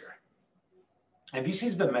maps here. And this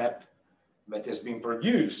is the map that has been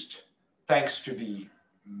produced thanks to the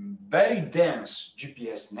very dense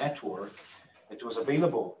GPS network that was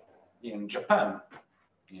available in Japan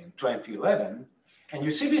in 2011. And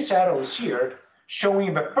you see these arrows here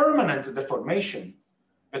showing the permanent deformation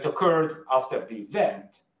that occurred after the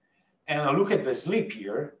event. And look at the slip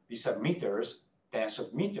here. These are meters, tens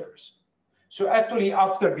of meters. So actually,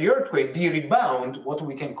 after the earthquake, the rebound, what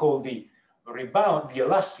we can call the rebound, the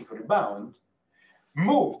elastic rebound,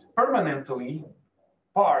 moved permanently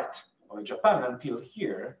part of Japan until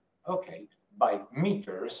here, okay, by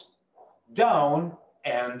meters, down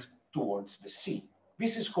and towards the sea.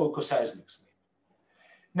 This is called coseismic slip.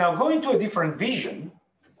 Now, going to a different vision,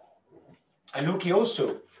 I look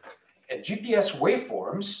also at GPS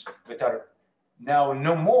waveforms that are now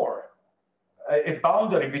no more a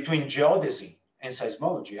boundary between geodesy and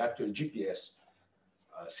seismology. Actually, GPS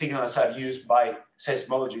signals are used by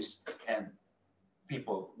seismologists and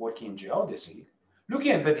people working in geodesy.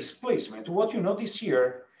 Looking at the displacement, what you notice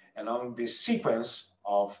here along this sequence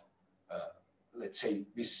of, let's say,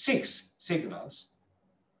 these 6 signals,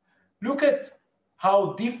 look at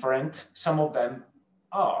how different some of them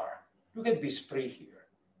are. Look at these 3 here.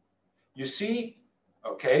 You see,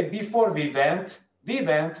 okay, before the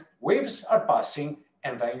event, waves are passing,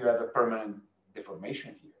 and then you have a permanent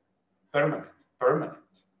deformation here. Permanent.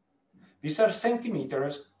 These are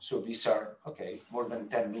centimeters, so these are, okay, more than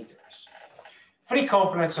 10 meters. 3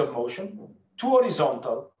 components of motion, 2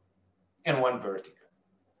 horizontal and 1 vertical.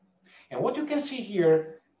 And what you can see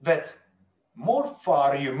here, that more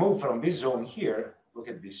far you move from this zone here, look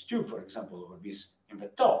at these 2, for example, or this in the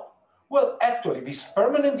top. Well, actually, this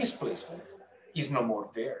permanent displacement is no more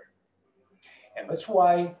there. And that's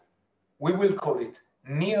why we will call it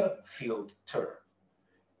near field term.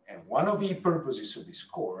 And one of the purposes of this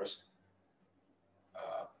course,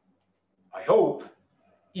 I hope,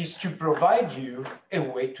 is to provide you a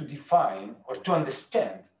way to define or to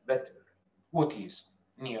understand better what is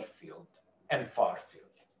near field and far field.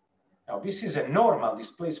 Now, this is a normal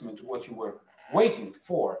displacement, what you were waiting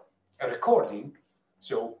for a recording.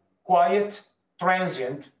 So quiet,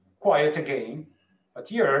 transient, quiet again. But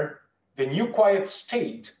here, the new quiet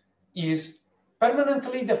state is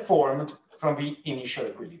permanently deformed from the initial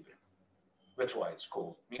equilibrium. That's why it's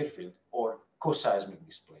called near field or coseismic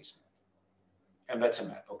displacement. And that's a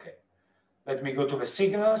map, okay. Let me go to the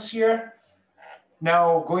signals here.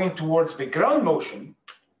 Now going towards the ground motion,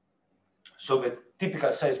 so the typical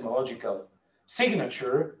seismological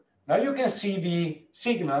signature, now you can see the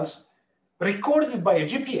signals recorded by a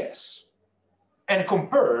GPS and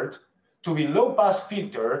compared to the low pass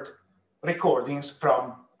filtered recordings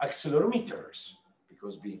from accelerometers,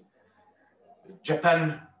 because the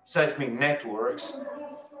Japan seismic networks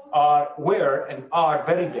were and are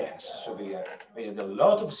very dense. So they had a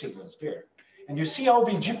lot of signals there. And you see how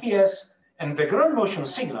the GPS and the ground motion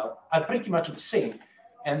signal are pretty much the same.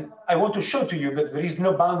 And I want to show to you that there is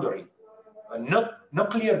no boundary, no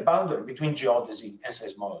clear boundary between geodesy and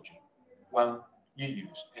seismology when you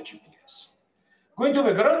use a GPS. Going to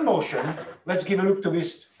the ground motion, let's give a look to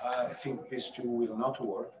this. I think these 2 will not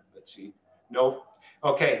work. Let's see. No.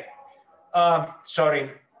 Okay.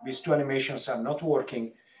 Sorry, these 2 animations are not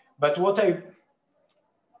working. But what I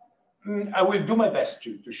will do my best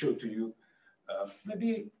to show to you.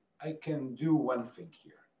 Maybe I can do one thing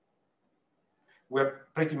here. We're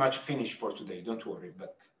pretty much finished for today, don't worry,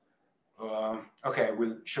 but okay, I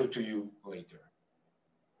will show to you later.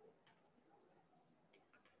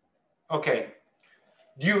 Okay,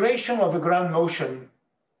 duration of the ground motion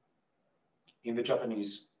in the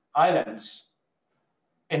Japanese islands.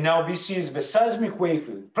 And now this is the seismic wave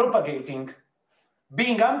field propagating,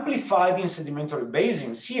 being amplified in sedimentary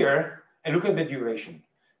basins here, and look at the duration.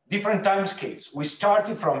 Different time scales. We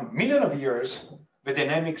started from millions of years, the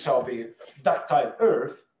dynamics of a ductile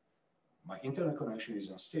Earth. My internet connection is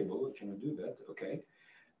unstable, I cannot do that, okay.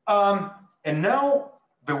 And now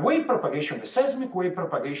the wave propagation, the seismic wave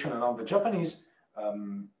propagation along the Japanese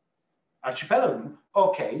archipelago,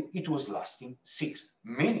 okay, it was lasting 6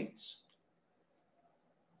 minutes.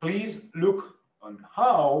 Please look on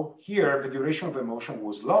how here the duration of the motion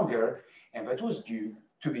was longer, and that was due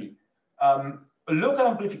to the local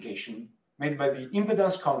amplification made by the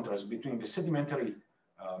impedance contrast between the sedimentary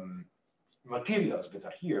materials that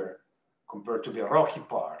are here compared to the rocky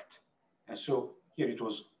part. And so here it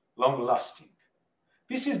was long lasting.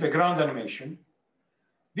 This is the ground animation.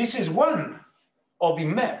 This is one of the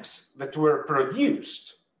maps that were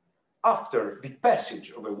produced after the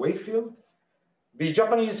passage of a wave field. The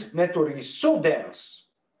Japanese network is so dense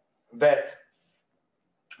that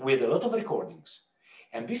with a lot of recordings.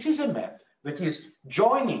 And this is a map that is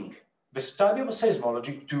joining the study of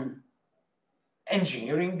seismology to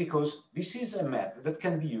engineering, because this is a map that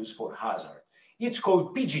can be used for hazard. It's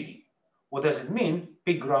called PGD. What does it mean?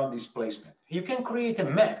 Peak ground displacement. You can create a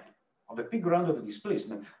map of the peak ground of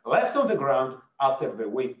displacement left on the ground after the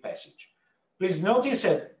wave passage. Please notice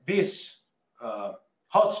that this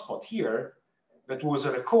hotspot here, that was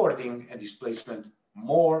a recording a displacement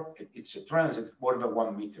more, it's a transit, more than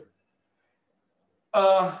 1 meter.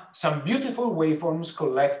 Some beautiful waveforms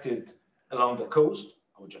collected along the coast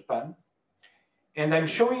of Japan. And I'm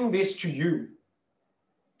showing this to you.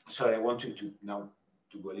 Sorry, I wanted to now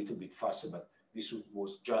to go a little bit faster, but this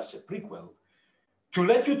was just a prequel to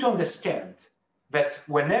let you to understand that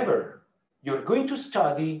whenever you're going to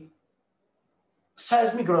study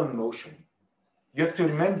seismic ground motion, you have to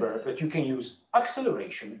remember that you can use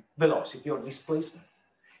acceleration, velocity, or displacement.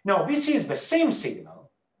 Now, this is the same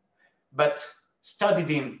signal, but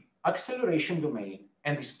studied in acceleration domain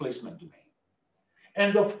and displacement domain.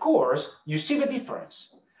 And of course, you see the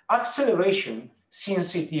difference. Acceleration,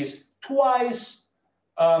 since it is twice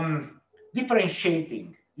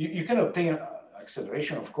differentiating, you can obtain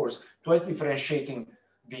acceleration, of course, twice differentiating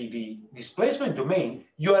the displacement domain,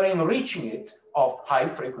 you are enriching it of high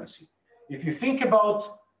frequency. If you think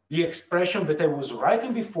about the expression that I was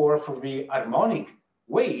writing before for the harmonic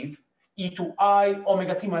wave, e to I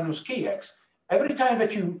omega t minus kx, every time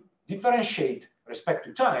that you differentiate respect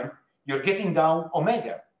to time, you're getting down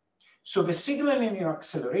omega. So the signal in your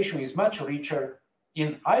acceleration is much richer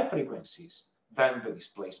in high frequencies than the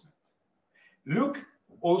displacement. Look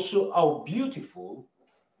also how beautiful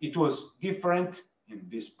it was different in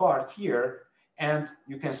this part here, and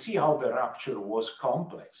you can see how the rupture was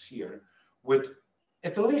complex here, with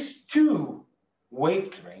at least 2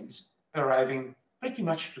 wave trains arriving pretty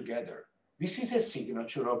much together. This is a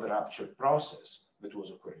signature of the rupture process that was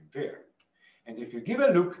occurring there. And if you give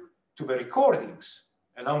a look to the recordings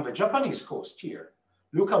along the Japanese coast here,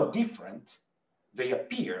 look how different they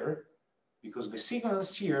appear, because the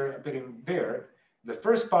signals here appearing there, the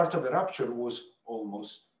first part of the rupture was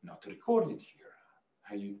almost not recorded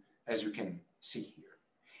here, as you can see here.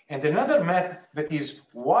 And another map that is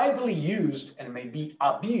widely used and may be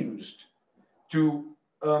abused to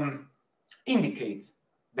indicate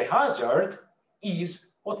the hazard is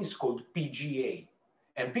what is called PGA.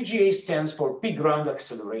 And PGA stands for peak ground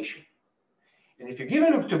acceleration. And if you give a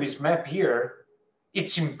look to this map here,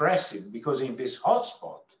 it's impressive, because in this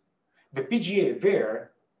hotspot, the PGA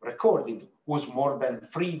there recorded was more than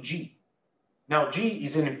 3G. Now, G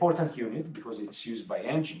is an important unit because it's used by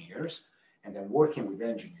engineers, and I'm working with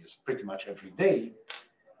engineers pretty much every day.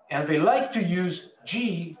 And they like to use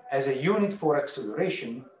G as a unit for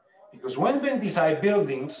acceleration, because when they design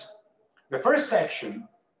buildings, the first action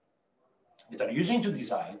that they're using to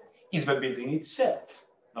design is the building itself,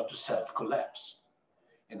 not to self-collapse.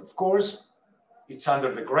 And of course, it's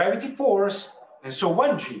under the gravity force, and so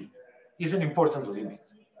 1G is an important limit.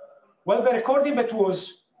 Well, the recording that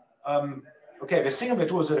was, the signal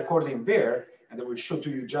that was recording there, and I will show to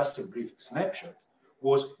you just a brief snapshot,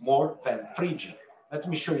 was more than 3G. Let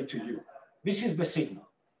me show it to you. This is the signal.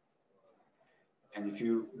 And if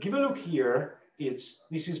you give a look here, this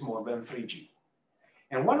is more than 3G.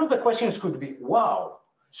 And one of the questions could be, wow,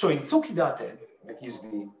 so in Tsukidate, that is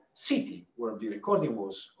the city where the recording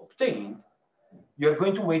was obtained, you're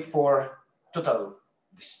going to wait for total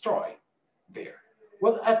destroy there.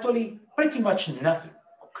 Well, actually, pretty much nothing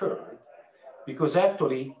occurred, because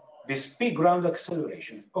actually this peak ground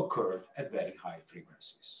acceleration occurred at very high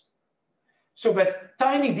frequencies. So that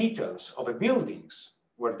tiny details of the buildings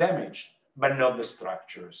were damaged, but not the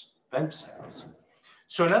structures themselves.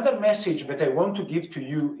 So another message that I want to give to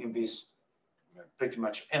you in this pretty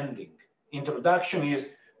much ending introduction is,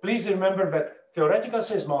 please remember that theoretical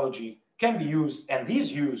seismology can be used, and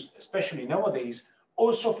is used, especially nowadays,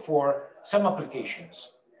 also for some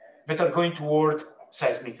applications that are going toward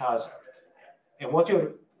seismic hazard. And what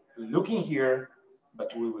you're looking here,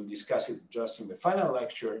 but we will discuss it just in the final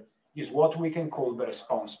lecture, is what we can call the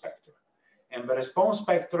response spectra. And the response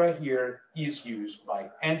spectra here is used by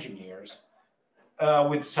engineers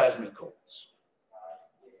with seismic codes.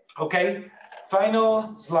 Okay,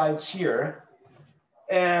 final slides here.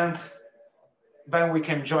 And then we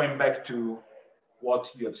can join back to what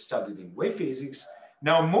you have studied in wave physics.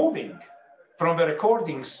 Now moving from the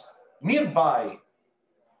recordings nearby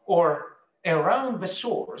or around the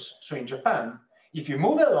source, so in Japan, if you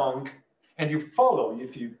move along and you follow,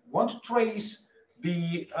 if you want to trace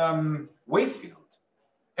the wave field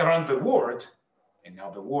around the world, and now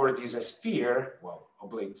the world is a sphere, well,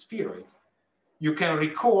 oblate spheroid, you can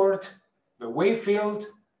record the wave field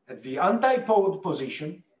at the antipode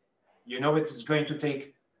position. You know it is going to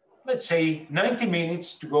take, let's say, 90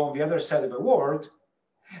 minutes to go on the other side of the world.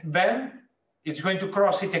 Then it's going to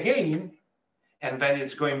cross it again, and then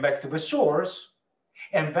it's going back to the source.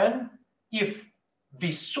 And then if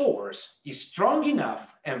the source is strong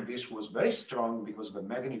enough, and this was very strong because the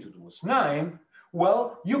magnitude was 9,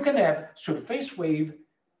 well, you can have surface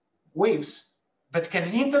waves that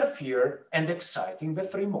can interfere and exciting the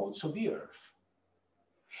three modes of the Earth.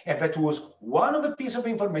 And that was one of the pieces of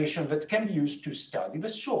information that can be used to study the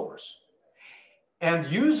source.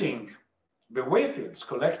 And using the wave fields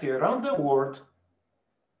collected around the world,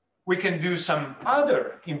 we can do some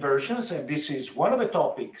other inversions, and this is one of the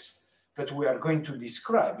topics that we are going to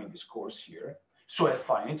describe in this course here. So a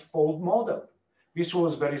finite fold model. This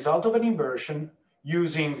was the result of an inversion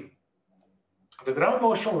using the ground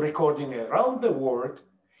motion recording around the world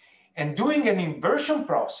and doing an inversion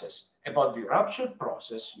process about the rupture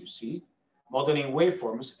process, you see, modeling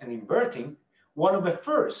waveforms and inverting. One of the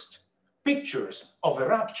first pictures of a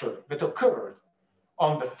rupture that occurred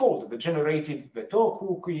on the fold that generated the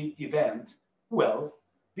Tokuki event, well,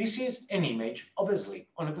 this is an image of a slip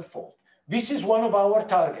on the fold. This is one of our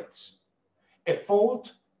targets, a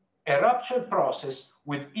fold, a rupture process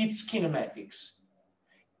with its kinematics,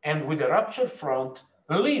 and with the rupture front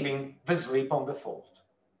leaving the slip on the fold.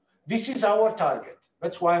 This is our target.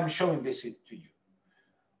 That's why I'm showing this to you.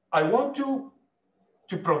 I want to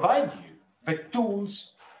provide you the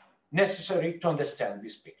tools necessary to understand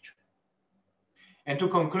this picture. And to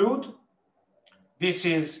conclude, this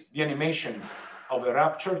is the animation of a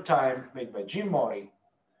rupture time made by Jim Mori.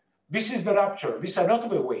 This is the rupture. These are not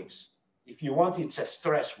the waves. If you want, it's a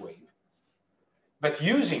stress wave. But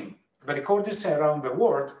using the recorders around the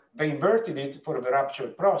world, they inverted it for the rupture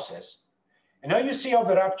process. And now you see how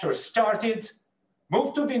the rupture started,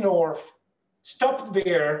 moved to the north, stopped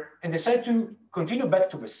there, and decided to continue back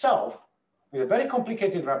to the south with a very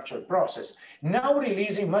complicated rupture process, now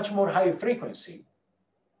releasing much more high frequency.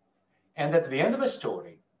 And at the end of the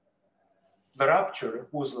story, the rupture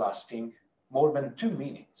was lasting more than 2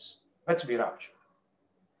 minutes. That's the rupture.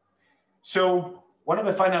 So one of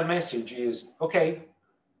the final messages is, okay,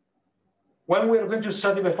 when we're going to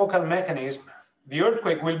study the focal mechanism, the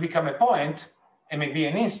earthquake will become a point and maybe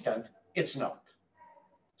an instant. It's not.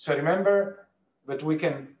 So remember that we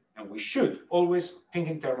can, and we should always think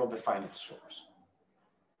in terms of the finite source.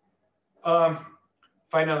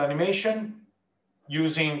 Final animation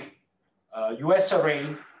using US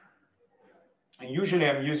array. And usually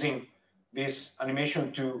I'm using this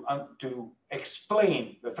animation to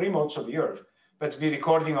explain the three modes of the Earth, but the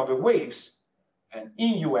recording of the waves. And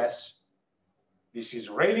in US, this is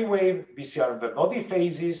Rayleigh wave, these are the body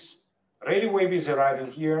phases. Rayleigh wave is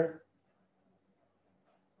arriving here.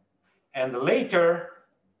 And later,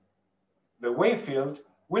 the wave field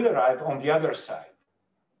will arrive on the other side.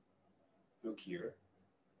 Look here.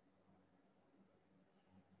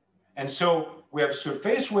 And so we have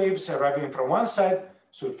surface waves arriving from one side,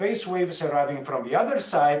 surface waves arriving from the other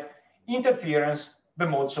side, interference, the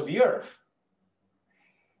modes of the Earth.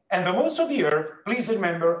 And the modes of the Earth, please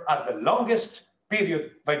remember, are the longest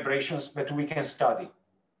period vibrations that we can study.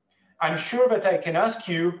 I'm sure that I can ask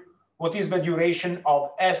you, what is the duration of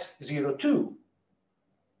S02?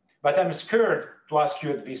 But I'm scared to ask you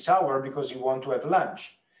at this hour because you want to have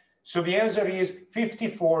lunch. So the answer is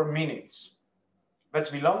 54 minutes. That's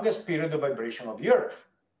the longest period of vibration of the Earth.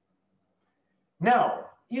 Now,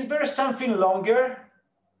 is there something longer?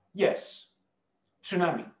 Yes,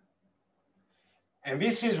 tsunami. And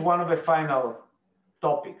this is one of the final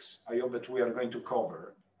topics I hope that we are going to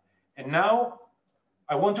cover. And now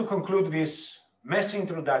I want to conclude this messy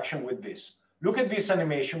introduction with this. Look at this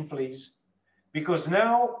animation, please, because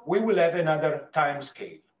now we will have another time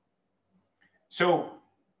scale. So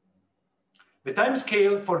the time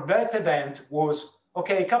scale for that event was,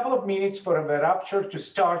 okay, a couple of minutes for the rupture to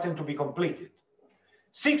start and to be completed.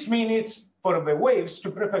 6 minutes for the waves to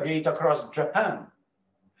propagate across Japan.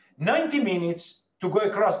 90 minutes to go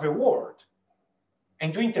across the world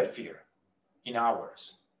and to interfere in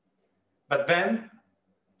hours. But then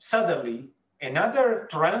suddenly another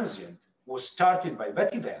transient was started by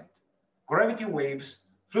that event, gravity waves,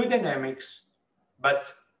 fluid dynamics, but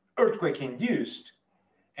earthquake induced.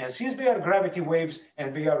 And since they are gravity waves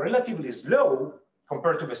and they are relatively slow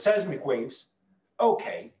compared to the seismic waves,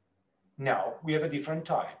 okay, now we have a different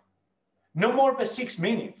time. No more than 6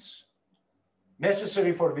 minutes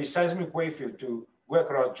necessary for the seismic wave field to go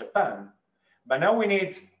across Japan, but now we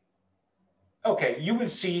need, okay, you will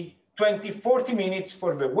see 20, 40 minutes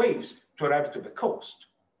for the waves to arrive to the coast.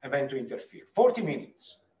 and then to interfere. 40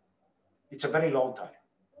 minutes. It's a very long time.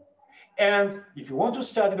 And if you want to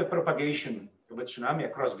study the propagation of a tsunami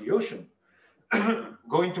across the ocean,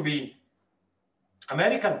 going to the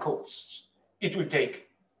American coasts, it will take,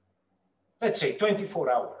 let's say,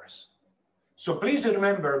 24 hours. So please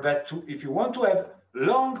remember that if you want to have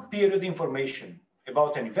long period information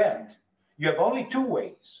about an event, you have only two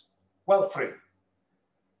ways. Well, three.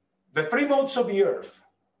 The three modes of the Earth,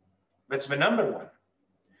 that's the number one.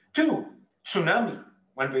 Two, tsunami,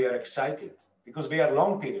 when they are excited, because they are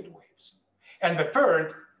long period waves. And the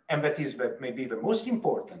third, and that is maybe the most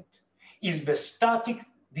important, is the static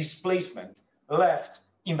displacement left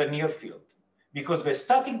in the near field. Because the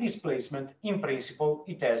static displacement, in principle,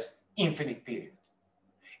 it has infinite period.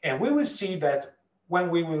 And we will see that when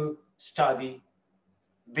we will study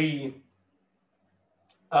the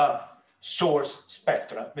source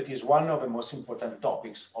spectra, that is one of the most important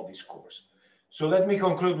topics of this course. So let me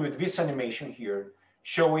conclude with this animation here,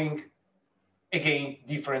 showing, again,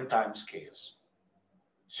 different time scales.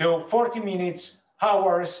 So 40 minutes,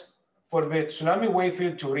 hours for the tsunami wave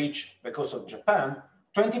field to reach the coast of Japan,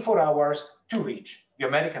 24 hours to reach the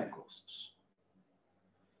American coasts.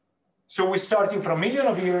 So we're starting from millions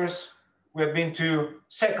of years, we have been to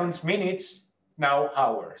seconds, minutes, now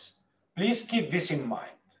hours. Please keep this in mind.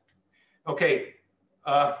 Okay,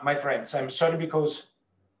 my friends, I'm sorry because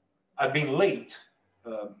I've been late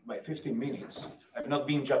by 15 minutes. I've not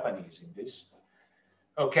been Japanese in this.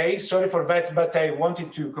 Okay, sorry for that, but I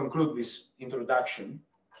wanted to conclude this introduction.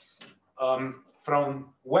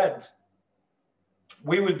 From WED,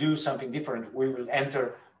 we will do something different. We will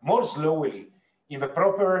enter more slowly in the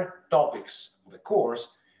proper topics of the course.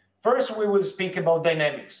 First, we will speak about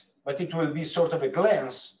dynamics, but it will be sort of a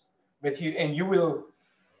glance, and you will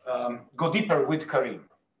go deeper with Karim.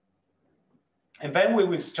 And then we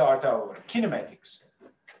will start our kinematics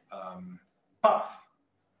path,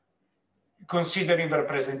 considering the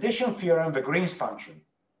representation theorem, the Green's function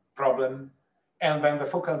problem, and then the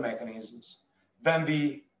focal mechanisms, then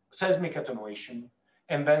the seismic attenuation,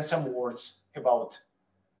 and then some words about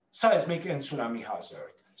seismic and tsunami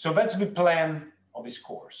hazard. So that's the plan of this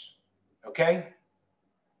course, okay?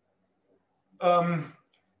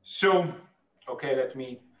 Okay, let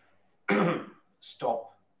me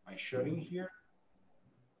stop my sharing here.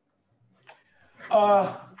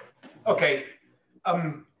 Okay,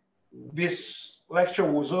 this lecture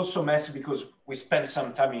was also messy because we spent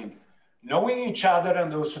some time in knowing each other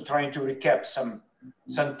and also trying to recap some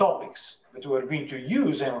topics that we're going to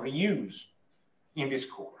use and reuse in this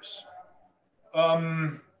course.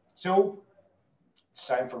 So it's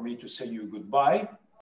time for me to say you goodbye.